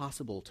is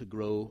possible to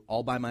grow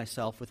all by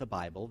myself with a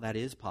Bible. That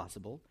is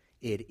possible.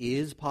 It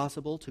is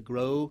possible to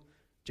grow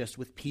just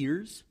with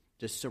peers,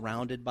 just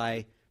surrounded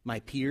by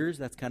my peers.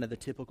 That's kind of the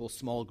typical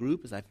small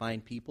group, as I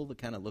find people that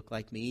kind of look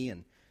like me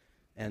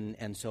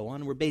and so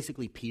on. We're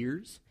basically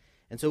peers.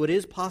 And so it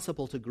is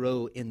possible to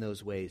grow in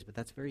those ways, but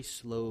that's very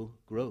slow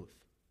growth.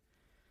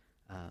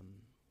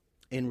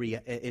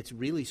 It's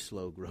really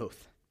slow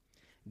growth.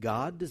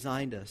 God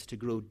designed us to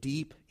grow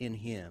deep in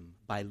Him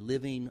by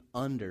living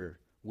under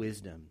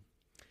wisdom.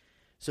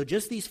 So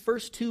just these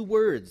first two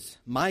words,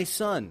 my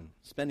son,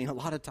 spending a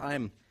lot of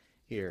time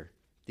here,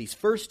 these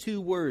first two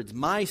words,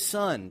 my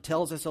son,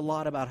 tells us a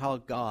lot about how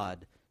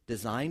God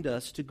designed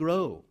us to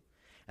grow.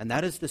 And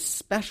that is the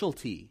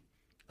specialty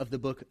of the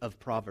book of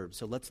Proverbs.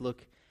 So let's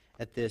look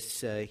at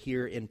this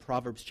here in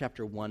Proverbs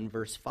chapter 1,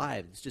 verse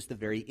 5. It's just the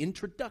very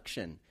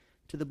introduction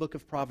to the book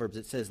of Proverbs.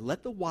 It says,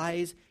 let the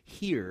wise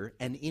hear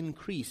and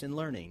increase in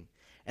learning,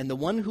 and the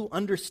one who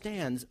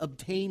understands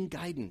obtain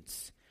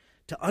guidance.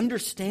 To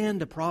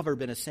understand a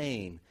proverb and a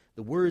saying,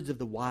 the words of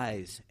the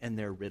wise and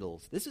their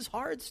riddles. This is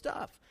hard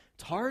stuff.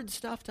 It's hard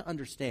stuff to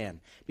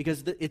understand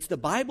because it's the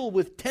Bible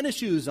with tennis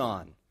shoes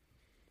on.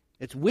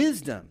 It's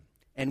wisdom,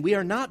 and we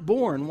are not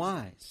born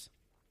wise.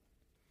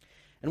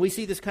 And we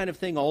see this kind of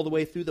thing all the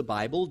way through the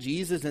Bible.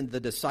 Jesus and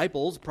the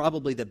disciples,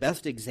 probably the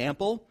best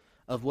example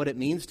of what it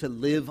means to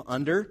live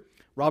under.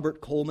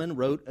 Robert Coleman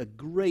wrote a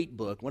great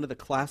book, one of the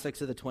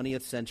classics of the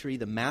 20th century,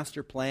 The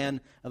Master Plan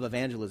of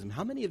Evangelism.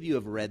 How many of you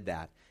have read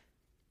that?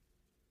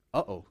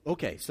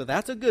 Okay, so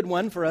that's a good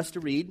one for us to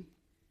read.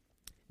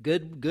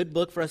 Good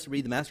book for us to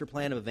read, The Master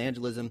Plan of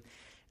Evangelism.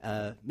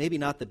 Maybe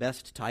not the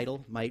best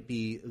title, might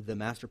be The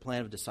Master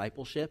Plan of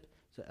Discipleship,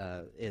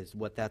 is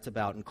what that's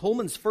about. And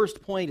Coleman's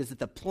first point is that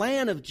the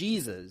plan of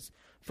Jesus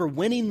for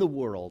winning the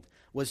world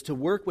was to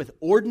work with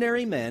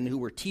ordinary men who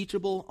were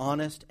teachable,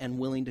 honest, and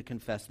willing to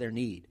confess their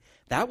need.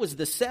 That was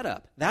the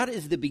setup. That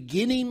is the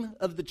beginning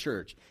of the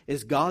church,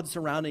 is God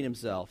surrounding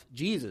himself,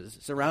 Jesus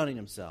surrounding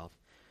himself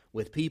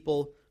with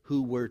people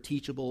who were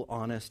teachable,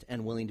 honest,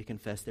 and willing to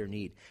confess their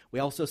need. We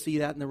also see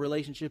that in the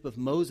relationship of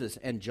Moses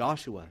and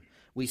Joshua.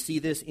 We see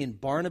this in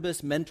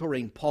Barnabas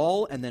mentoring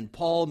Paul and then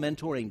Paul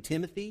mentoring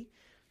Timothy.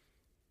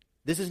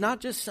 This is not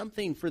just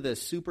something for the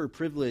super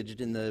privileged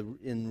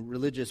in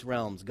religious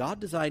realms. God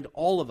designed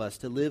all of us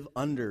to live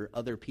under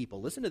other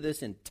people. Listen to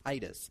this in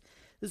Titus.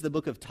 This is the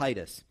book of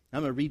Titus.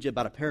 I'm going to read you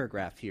about a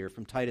paragraph here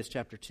from Titus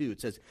chapter 2. It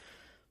says,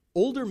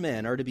 older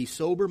men are to be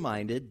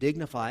sober-minded,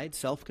 dignified,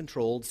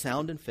 self-controlled,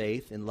 sound in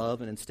faith, in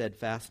love, and in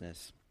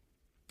steadfastness.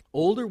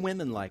 Older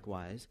women,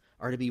 likewise,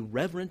 are to be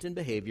reverent in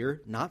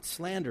behavior, not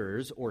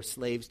slanderers or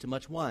slaves to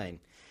much wine.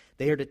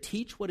 They are to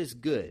teach what is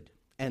good,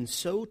 and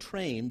so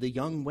train the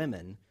young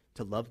women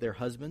to love their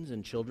husbands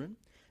and children,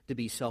 to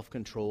be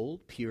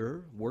self-controlled,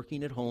 pure,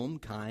 working at home,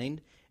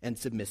 kind, and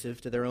submissive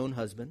to their own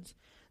husbands,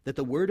 that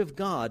the word of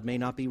God may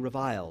not be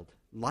reviled.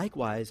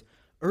 Likewise,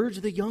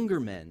 urge the younger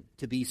men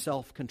to be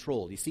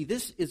self-controlled. You see,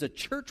 this is a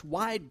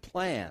church-wide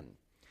plan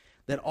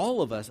that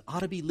all of us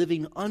ought to be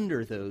living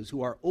under those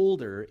who are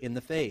older in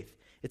the faith.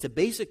 It's a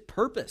basic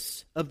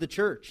purpose of the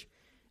church,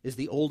 is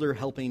the older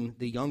helping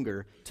the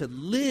younger to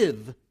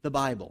live the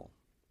Bible.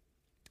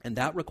 And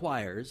that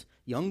requires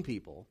young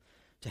people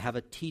to have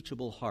a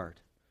teachable heart,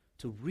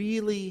 to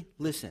really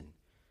listen,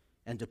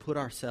 and to put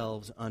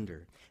ourselves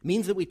under. It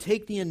means that we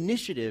take the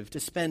initiative to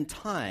spend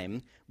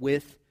time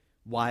with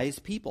wise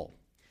people.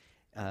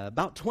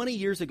 About 20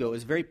 years ago, it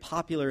was very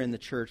popular in the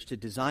church to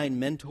design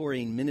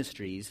mentoring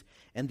ministries,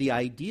 and the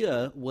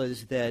idea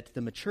was that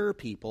the mature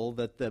people,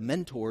 that the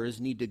mentors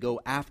need to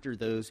go after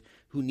those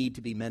who need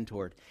to be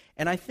mentored.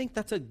 And I think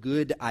that's a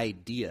good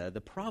idea.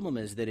 The problem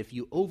is that if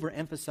you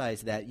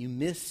overemphasize that, you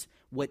miss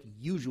what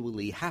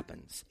usually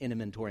happens in a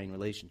mentoring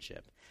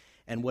relationship.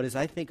 And what is,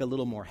 I think, a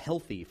little more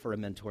healthy for a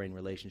mentoring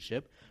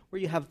relationship,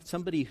 where you have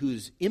somebody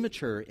who's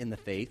immature in the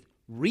faith,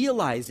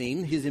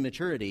 realizing his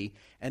immaturity,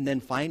 and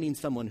then finding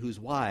someone who's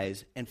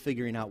wise and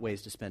figuring out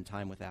ways to spend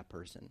time with that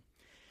person.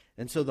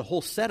 And so the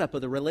whole setup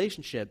of the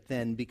relationship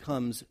then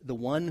becomes the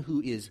one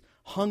who is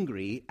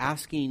hungry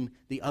asking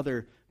the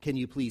other, can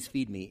you please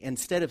feed me,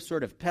 instead of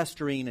sort of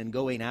pestering and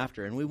going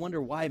after. And we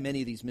wonder why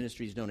many of these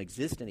ministries don't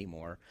exist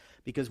anymore,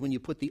 because when you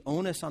put the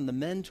onus on the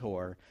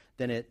mentor,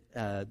 then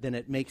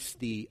it makes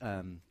the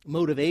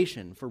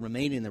motivation for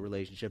remaining in the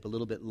relationship a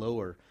little bit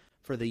lower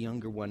for the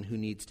younger one who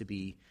needs to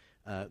be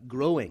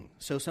growing.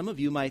 So some of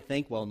you might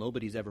think, well,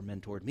 nobody's ever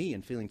mentored me,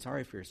 and feeling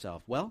sorry for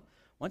yourself. Well,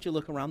 why don't you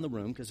look around the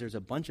room, because there's a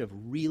bunch of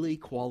really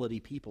quality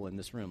people in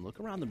this room. Look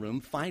around the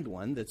room, find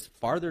one that's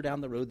farther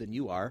down the road than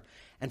you are,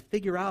 and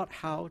figure out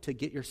how to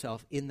get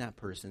yourself in that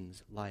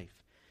person's life.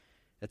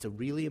 That's a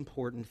really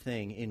important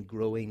thing in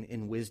growing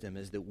in wisdom,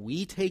 is that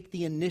we take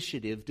the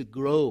initiative to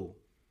grow.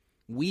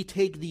 We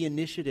take the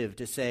initiative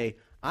to say,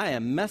 I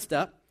am messed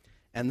up,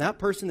 and that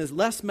person is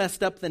less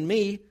messed up than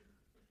me,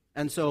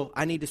 and so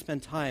I need to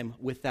spend time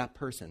with that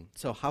person.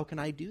 So how can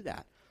I do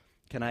that?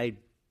 Can I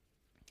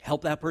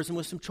help that person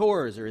with some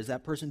chores, or is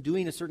that person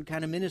doing a certain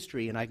kind of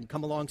ministry and I can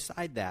come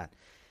alongside that?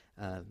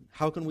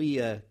 How can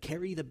we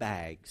carry the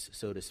bags,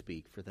 so to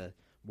speak, for the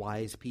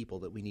wise people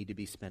that we need to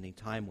be spending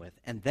time with?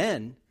 And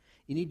then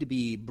you need to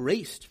be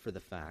braced for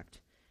the fact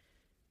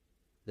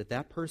that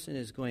that person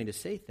is going to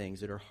say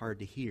things that are hard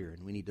to hear,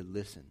 and we need to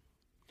listen.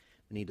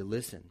 We need to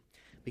listen.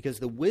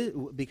 Because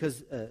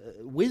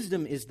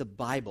wisdom is the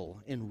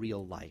Bible in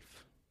real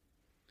life.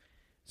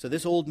 So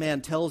this old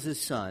man tells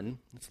his son,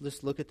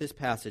 let's look at this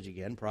passage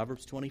again,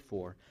 Proverbs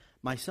 24.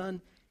 My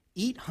son,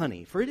 eat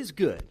honey, for it is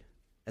good,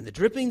 and the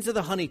drippings of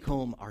the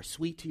honeycomb are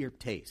sweet to your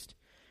taste.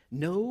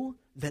 Know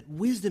that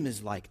wisdom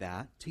is like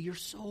that to your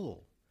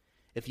soul.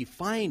 If you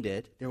find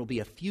it, there will be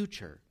a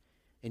future,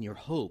 and your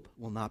hope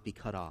will not be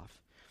cut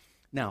off.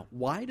 Now,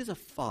 why does a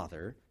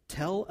father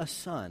tell a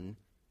son,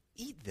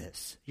 eat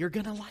this, you're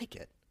going to like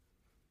it?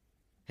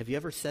 Have you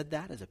ever said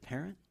that as a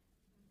parent?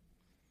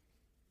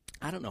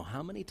 I don't know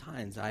how many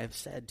times I have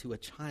said to a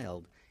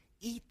child,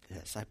 eat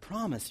this, I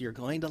promise you're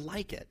going to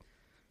like it.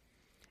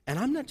 And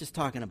I'm not just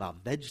talking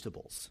about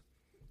vegetables.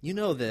 You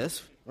know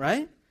this,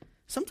 right?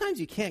 Sometimes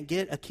you can't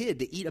get a kid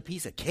to eat a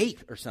piece of cake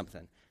or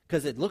something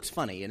because it looks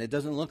funny and it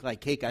doesn't look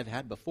like cake I've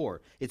had before.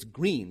 It's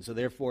green, so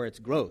therefore it's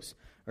gross,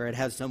 or it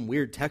has some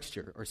weird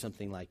texture or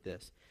something like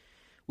this.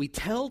 We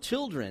tell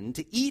children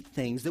to eat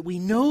things that we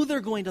know they're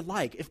going to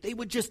like if they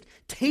would just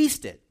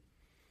taste it.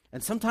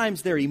 And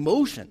sometimes their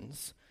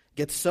emotions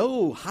get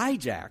so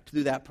hijacked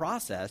through that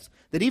process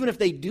that even if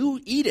they do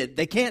eat it,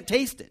 they can't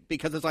taste it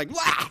because it's like,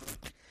 wah!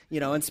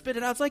 And spit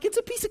it out. It's like, it's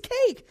a piece of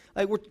cake.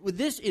 Like,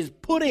 this is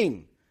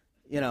pudding,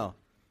 And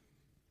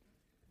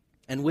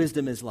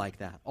wisdom is like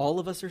that. All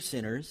of us are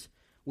sinners.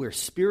 We're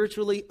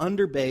spiritually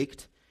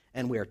underbaked,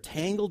 and we are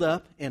tangled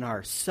up in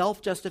our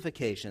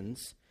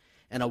self-justifications,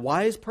 and a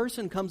wise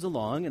person comes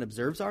along and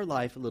observes our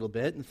life a little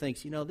bit and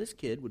thinks, this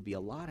kid would be a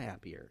lot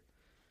happier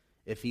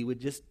if he would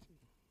just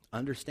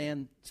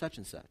understand such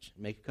and such,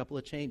 make a couple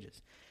of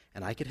changes.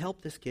 And I could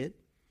help this kid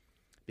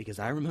because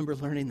I remember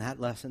learning that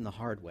lesson the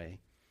hard way.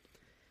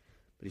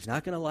 But he's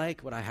not going to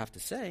like what I have to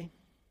say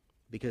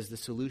because the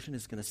solution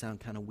is going to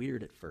sound kind of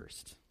weird at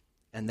first.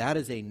 And that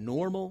is a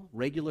normal,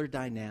 regular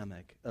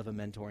dynamic of a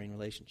mentoring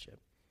relationship.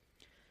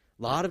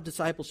 A lot of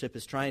discipleship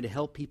is trying to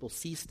help people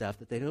see stuff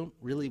that they don't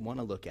really want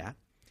to look at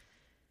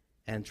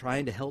and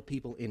trying to help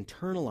people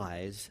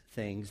internalize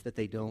things that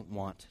they don't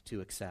want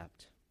to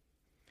accept.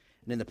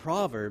 And in the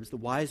Proverbs, the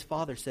wise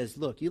father says,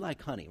 look, you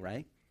like honey,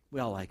 right? We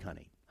all like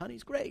honey.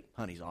 Honey's great.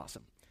 Honey's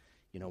awesome.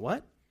 You know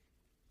what?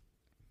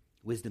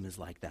 Wisdom is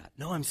like that.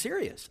 No, I'm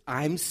serious.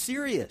 I'm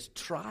serious.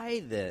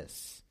 Try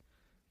this.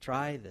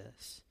 Try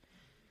this.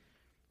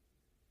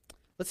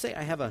 Let's say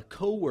I have a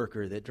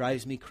coworker that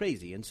drives me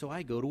crazy, and so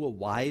I go to a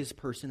wise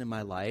person in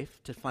my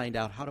life to find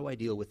out how do I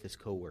deal with this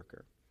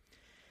coworker.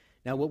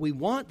 Now, what we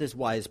want this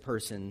wise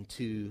person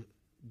to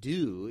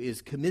do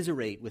is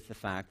commiserate with the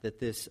fact that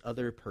this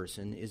other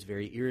person is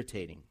very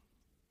irritating.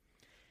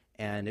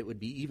 And it would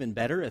be even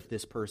better if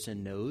this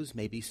person knows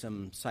maybe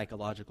some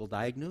psychological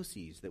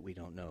diagnoses that we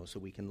don't know, so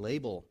we can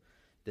label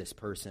this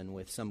person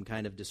with some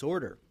kind of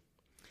disorder.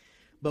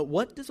 But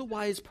what does a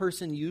wise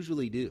person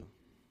usually do?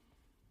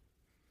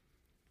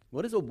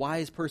 What does a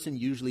wise person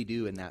usually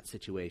do in that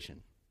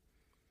situation?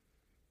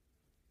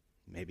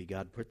 Maybe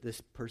God put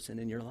this person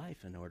in your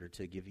life in order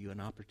to give you an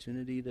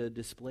opportunity to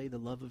display the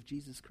love of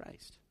Jesus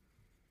Christ.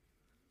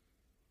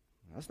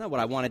 That's not what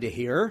I wanted to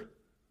hear.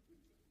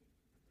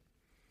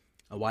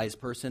 A wise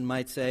person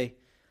might say,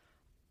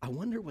 I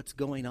wonder what's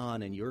going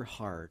on in your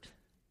heart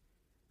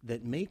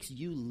that makes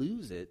you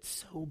lose it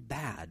so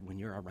bad when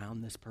you're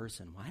around this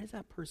person. Why does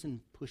that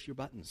person push your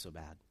buttons so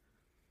bad?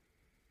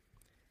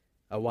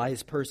 A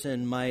wise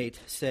person might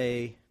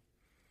say,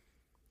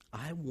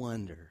 I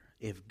wonder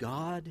if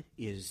God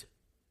is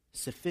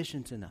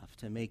sufficient enough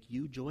to make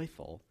you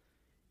joyful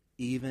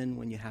even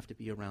when you have to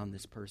be around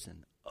this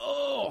person.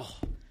 Oh,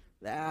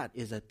 that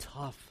is a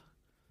tough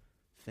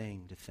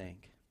thing to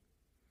think.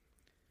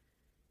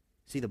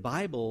 See, the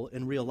Bible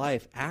in real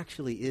life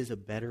actually is a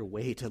better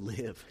way to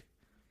live.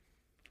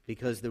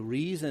 Because the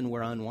reason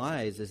we're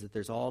unwise is that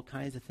there's all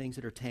kinds of things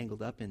that are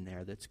tangled up in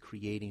there that's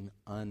creating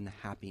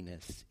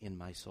unhappiness in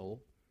my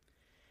soul.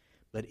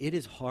 But it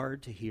is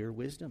hard to hear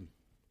wisdom.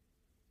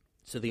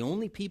 So the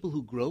only people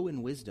who grow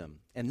in wisdom,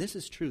 and this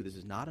is true, this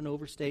is not an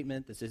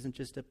overstatement, this isn't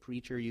just a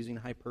preacher using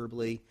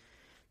hyperbole.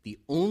 The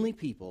only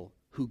people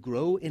who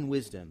grow in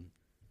wisdom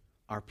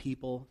are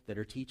people that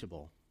are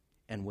teachable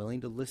and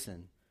willing to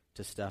listen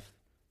to stuff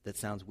that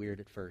sounds weird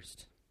at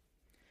first.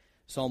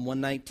 Psalm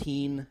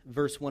 119,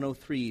 verse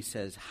 103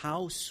 says,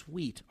 how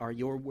sweet are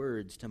your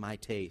words to my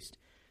taste,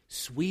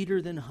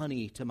 sweeter than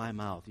honey to my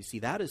mouth. You see,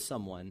 that is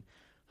someone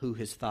who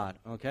has thought,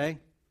 okay,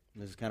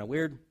 this is kind of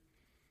weird,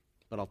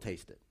 but I'll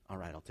taste it. All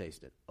right, I'll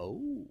taste it.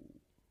 Oh,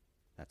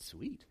 that's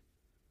sweet.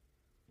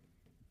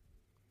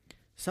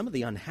 Some of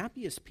the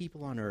unhappiest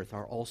people on earth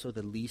are also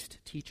the least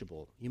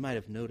teachable. You might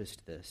have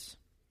noticed this.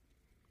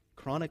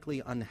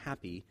 Chronically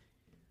unhappy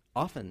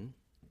often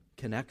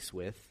connects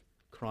with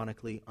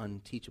chronically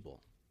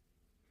unteachable.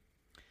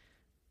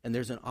 And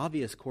there's an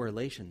obvious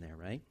correlation there,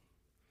 right?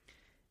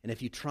 And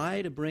if you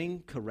try to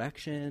bring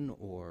correction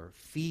or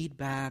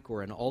feedback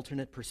or an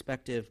alternate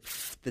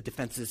perspective, the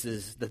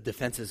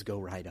defenses go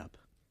right up.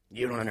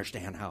 You don't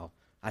understand how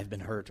I've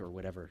been hurt or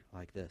whatever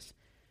like this.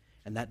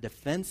 And that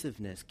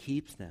defensiveness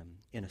keeps them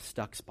in a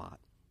stuck spot.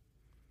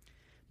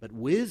 But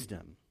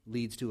wisdom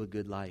leads to a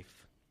good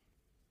life.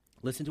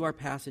 Listen to our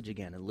passage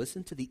again and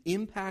listen to the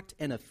impact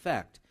and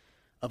effect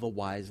of a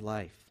wise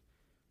life.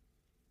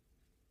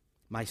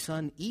 My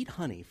son, eat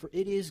honey, for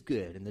it is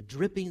good, and the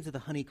drippings of the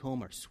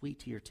honeycomb are sweet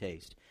to your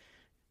taste.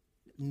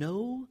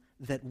 Know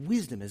that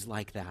wisdom is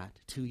like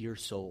that to your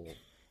soul.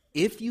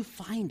 If you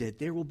find it,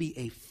 there will be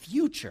a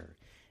future,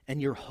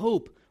 and your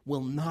hope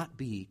will not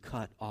be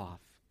cut off.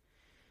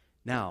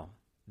 Now,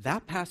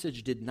 that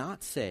passage did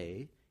not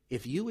say,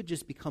 if you would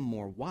just become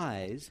more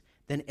wise,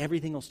 then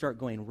everything will start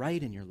going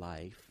right in your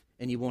life,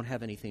 and you won't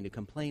have anything to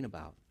complain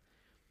about.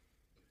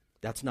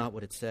 That's not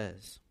what it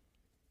says.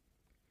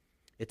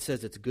 It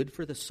says it's good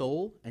for the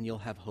soul, and you'll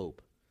have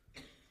hope.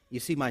 You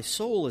see, my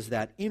soul is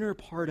that inner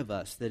part of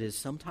us that is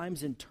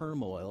sometimes in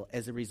turmoil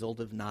as a result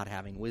of not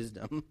having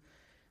wisdom.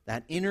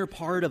 That inner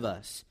part of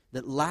us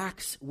that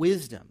lacks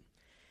wisdom.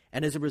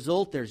 And as a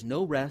result, there's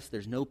no rest,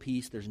 there's no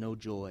peace, there's no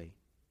joy.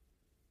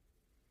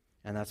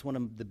 And that's one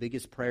of the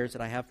biggest prayers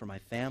that I have for my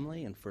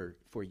family and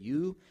for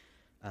you.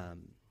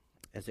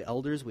 As the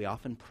elders, we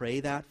often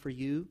pray that for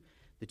you,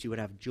 that you would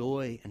have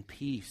joy and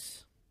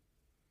peace.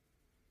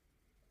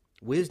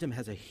 Wisdom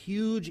has a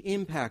huge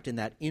impact in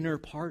that inner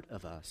part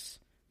of us.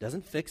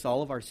 Doesn't fix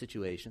all of our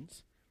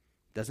situations.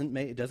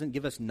 It doesn't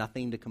give us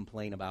nothing to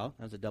complain about.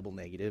 That was a double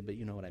negative, but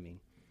you know what I mean.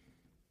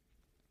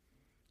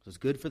 So it's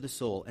good for the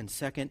soul. And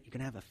second, you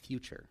can have a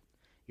future.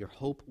 your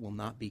hope will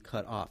not be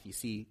cut off. You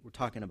see, we're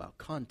talking about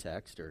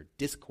context or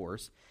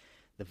discourse.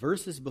 The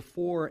verses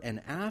before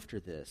and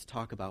after this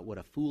talk about what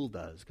a fool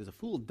does, because a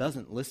fool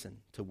doesn't listen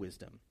to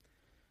wisdom.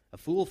 A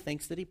fool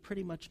thinks that he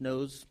pretty much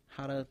knows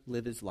how to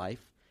live his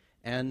life,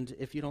 and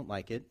if you don't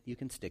like it, you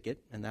can stick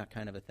it, and that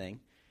kind of a thing.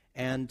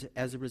 And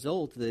as a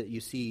result, you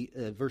see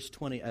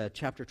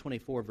chapter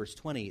 24, verse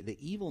 20, the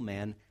evil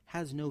man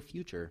has no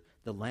future.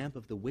 The lamp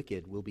of the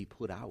wicked will be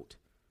put out.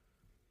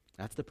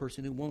 That's the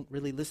person who won't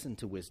really listen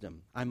to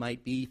wisdom. I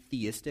might be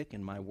theistic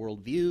in my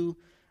worldview.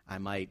 I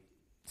might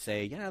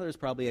say, yeah, there's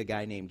probably a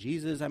guy named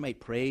Jesus. I might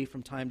pray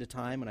from time to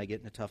time when I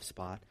get in a tough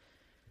spot.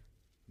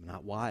 I'm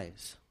not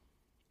wise.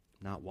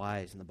 Not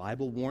wise. And the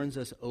Bible warns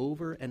us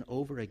over and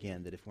over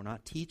again that if we're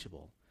not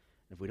teachable,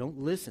 if we don't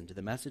listen to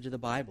the message of the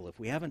Bible, if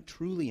we haven't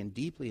truly and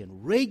deeply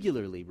and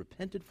regularly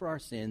repented for our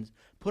sins,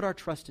 put our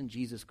trust in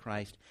Jesus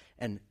Christ,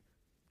 and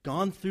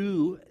gone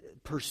through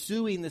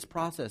pursuing this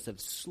process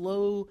of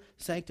slow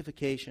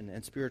sanctification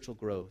and spiritual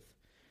growth,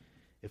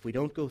 if we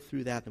don't go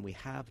through that, then we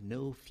have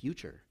no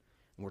future.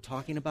 And we're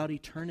talking about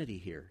eternity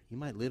here. You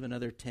might live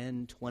another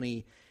 10,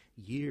 20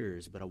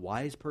 years, but a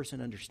wise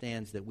person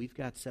understands that we've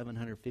got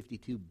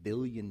 752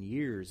 billion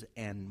years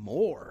and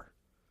more.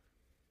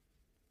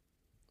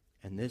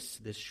 And this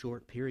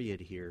short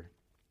period here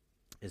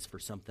is for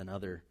something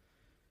other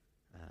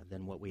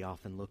than what we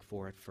often look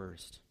for at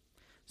first.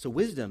 So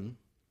wisdom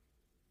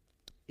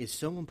is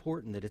so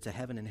important that it's a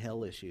heaven and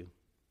hell issue.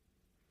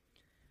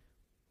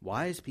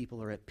 Wise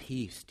people are at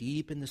peace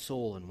deep in the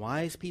soul, and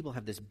wise people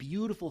have this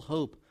beautiful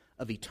hope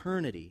of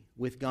eternity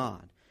with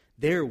God.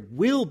 There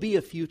will be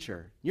a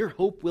future. Your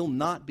hope will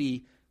not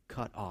be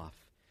cut off.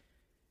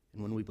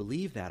 And when we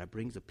believe that, it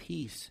brings a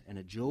peace and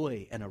a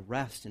joy and a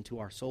rest into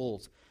our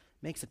souls.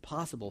 It makes it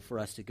possible for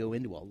us to go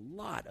into a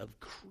lot of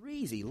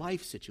crazy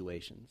life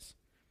situations.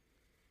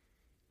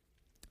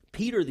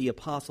 Peter the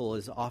apostle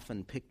is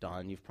often picked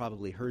on. You've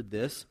probably heard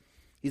this.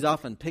 He's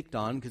often picked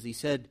on because he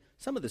said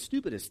some of the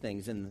stupidest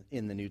things in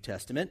the New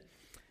Testament,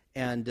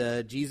 and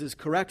Jesus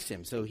corrects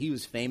him. So he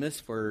was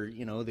famous for,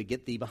 the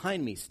 "get thee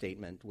behind me"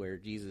 statement, where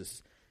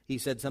he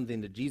said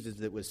something to Jesus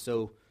that was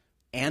so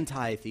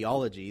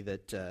anti-theology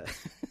that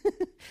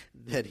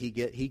that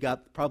he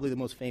got probably the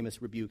most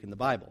famous rebuke in the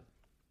Bible.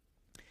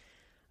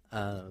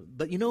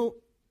 But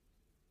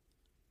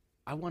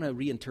I want to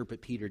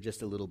reinterpret Peter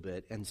just a little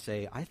bit and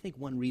say, I think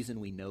one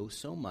reason we know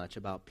so much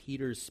about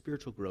Peter's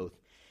spiritual growth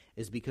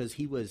is because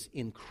he was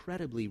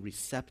incredibly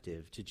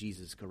receptive to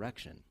Jesus'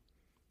 correction.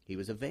 He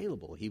was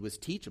available. He was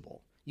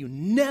teachable. You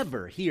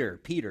never hear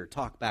Peter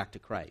talk back to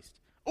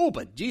Christ. Oh,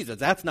 but Jesus,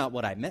 that's not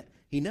what I meant.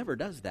 He never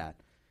does that.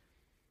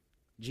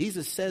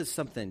 Jesus says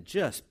something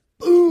just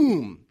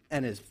boom,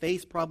 and his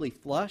face probably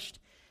flushed,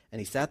 and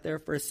he sat there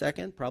for a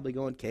second, probably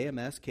going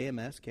KMS,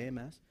 KMS,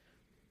 KMS.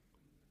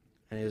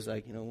 And he was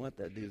like, you know what,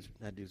 that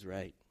dude's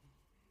right.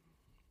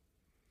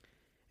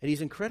 And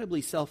he's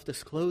incredibly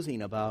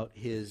self-disclosing about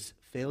his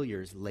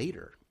failures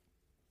later.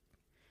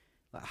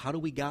 How do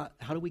we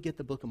get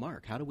the book of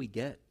Mark? How do we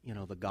get,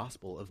 the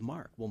Gospel of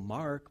Mark? Well,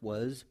 Mark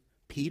was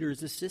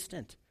Peter's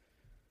assistant.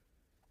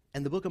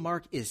 And the book of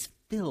Mark is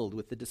filled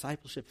with the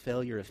discipleship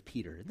failure of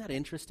Peter. Isn't that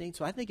interesting?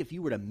 So I think if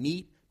you were to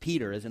meet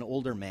Peter as an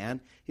older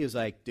man, he was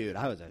like, dude,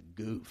 I was a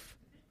goof.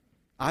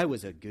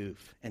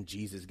 And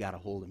Jesus got a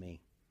hold of me.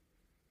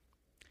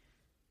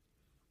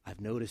 I've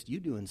noticed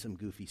you doing some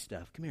goofy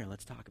stuff. Come here,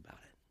 let's talk about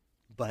it.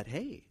 But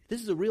hey,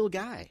 this is a real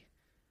guy.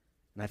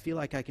 And I feel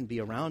like I can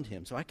be around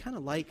him. So I kind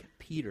of like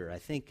Peter. I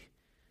think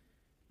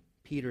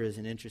Peter is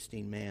an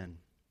interesting man.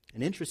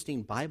 An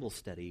interesting Bible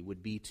study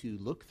would be to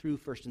look through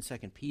 1st and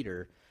 2nd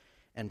Peter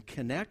and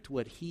connect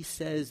what he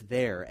says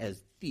there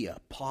as the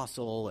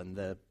apostle and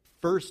the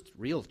first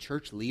real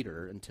church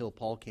leader until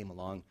Paul came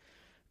along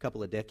a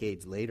couple of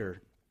decades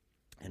later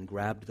and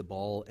grabbed the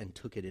ball and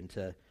took it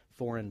into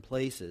foreign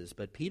places.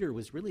 But Peter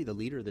was really the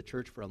leader of the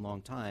church for a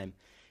long time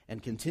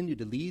and continued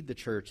to lead the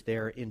church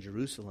there in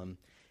Jerusalem.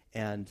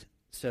 And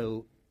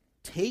so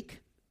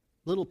take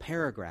little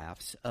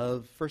paragraphs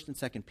of 1st and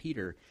 2nd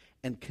Peter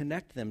and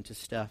connect them to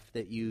stuff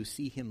that you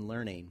see him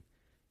learning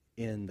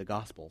in the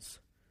Gospels.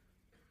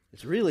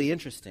 It's really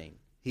interesting.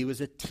 He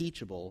was a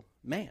teachable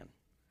man.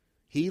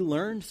 He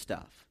learned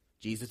stuff.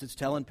 Jesus is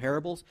telling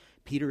parables.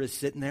 Peter is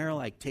sitting there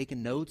like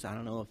taking notes. I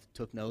don't know if he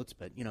took notes,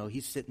 but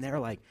he's sitting there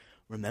like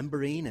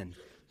remembering and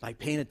like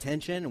paying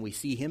attention, and we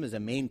see him as a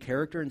main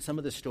character in some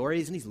of the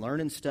stories, and he's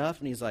learning stuff,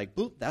 and he's like,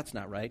 boop, that's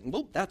not right, and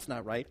boop, that's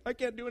not right. I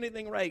can't do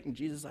anything right. And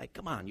Jesus is like,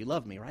 come on, you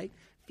love me, right?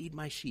 Feed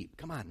my sheep.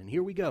 Come on, and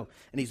here we go.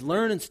 And he's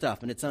learning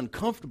stuff, and it's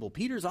uncomfortable.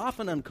 Peter's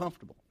often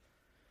uncomfortable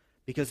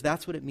because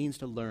that's what it means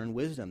to learn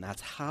wisdom.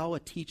 That's how a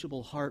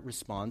teachable heart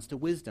responds to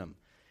wisdom,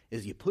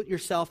 is you put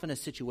yourself in a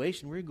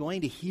situation where you're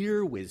going to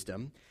hear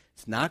wisdom.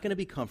 It's not going to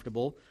be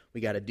comfortable.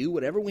 We got to do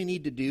whatever we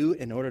need to do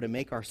in order to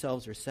make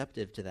ourselves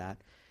receptive to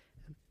that.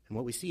 And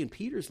what we see in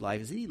Peter's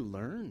life is that he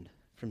learned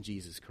from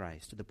Jesus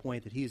Christ to the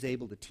point that he was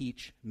able to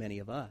teach many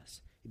of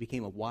us. He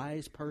became a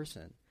wise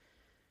person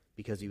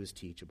because he was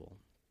teachable.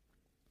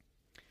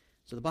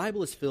 So the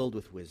Bible is filled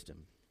with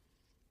wisdom.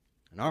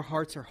 And our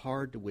hearts are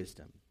hard to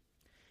wisdom.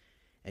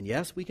 And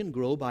yes, we can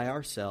grow by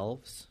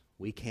ourselves.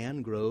 We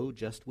can grow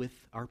just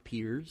with our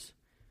peers.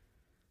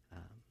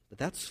 But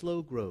that's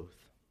slow growth.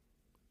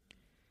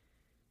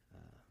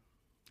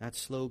 That's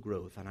slow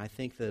growth. And I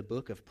think the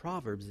book of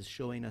Proverbs is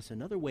showing us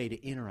another way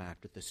to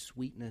interact with the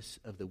sweetness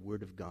of the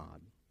Word of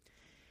God.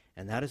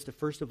 And that is to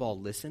first of all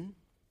listen,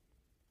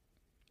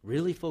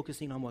 really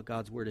focusing on what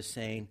God's Word is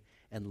saying,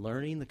 and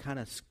learning the kind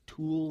of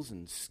tools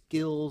and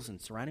skills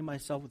and surrounding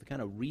myself with the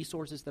kind of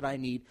resources that I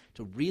need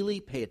to really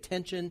pay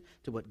attention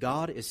to what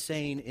God is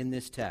saying in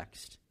this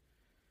text.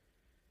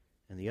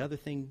 And the other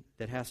thing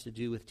that has to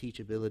do with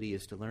teachability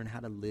is to learn how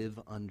to live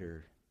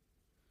under.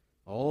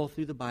 All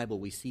through the Bible,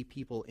 we see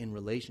people in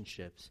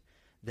relationships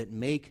that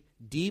make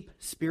deep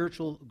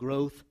spiritual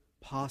growth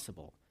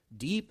possible,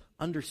 deep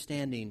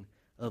understanding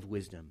of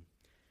wisdom,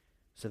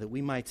 so that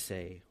we might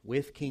say,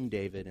 with King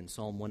David in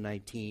Psalm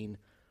 119,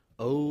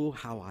 "Oh,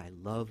 how I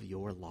love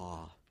your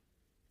law.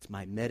 It's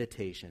my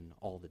meditation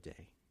all the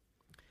day."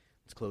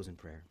 Let's close in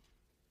prayer.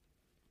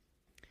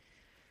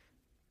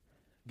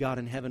 God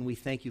in heaven, we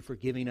thank you for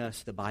giving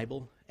us the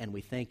Bible, and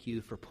we thank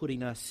you for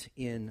putting us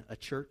in a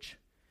church.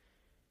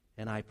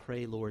 And I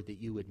pray, Lord, that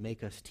you would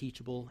make us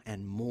teachable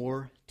and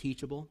more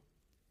teachable,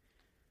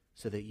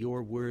 so that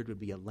your word would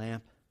be a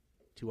lamp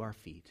to our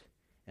feet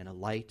and a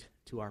light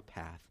to our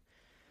path.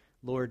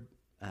 Lord,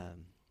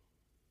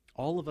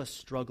 all of us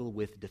struggle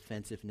with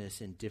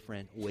defensiveness in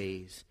different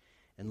ways.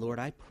 And Lord,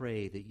 I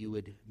pray that you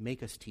would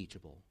make us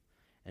teachable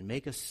and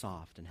make us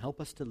soft and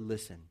help us to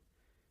listen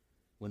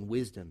when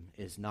wisdom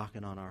is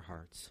knocking on our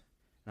hearts.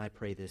 And I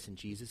pray this in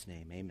Jesus'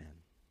 name,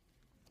 amen.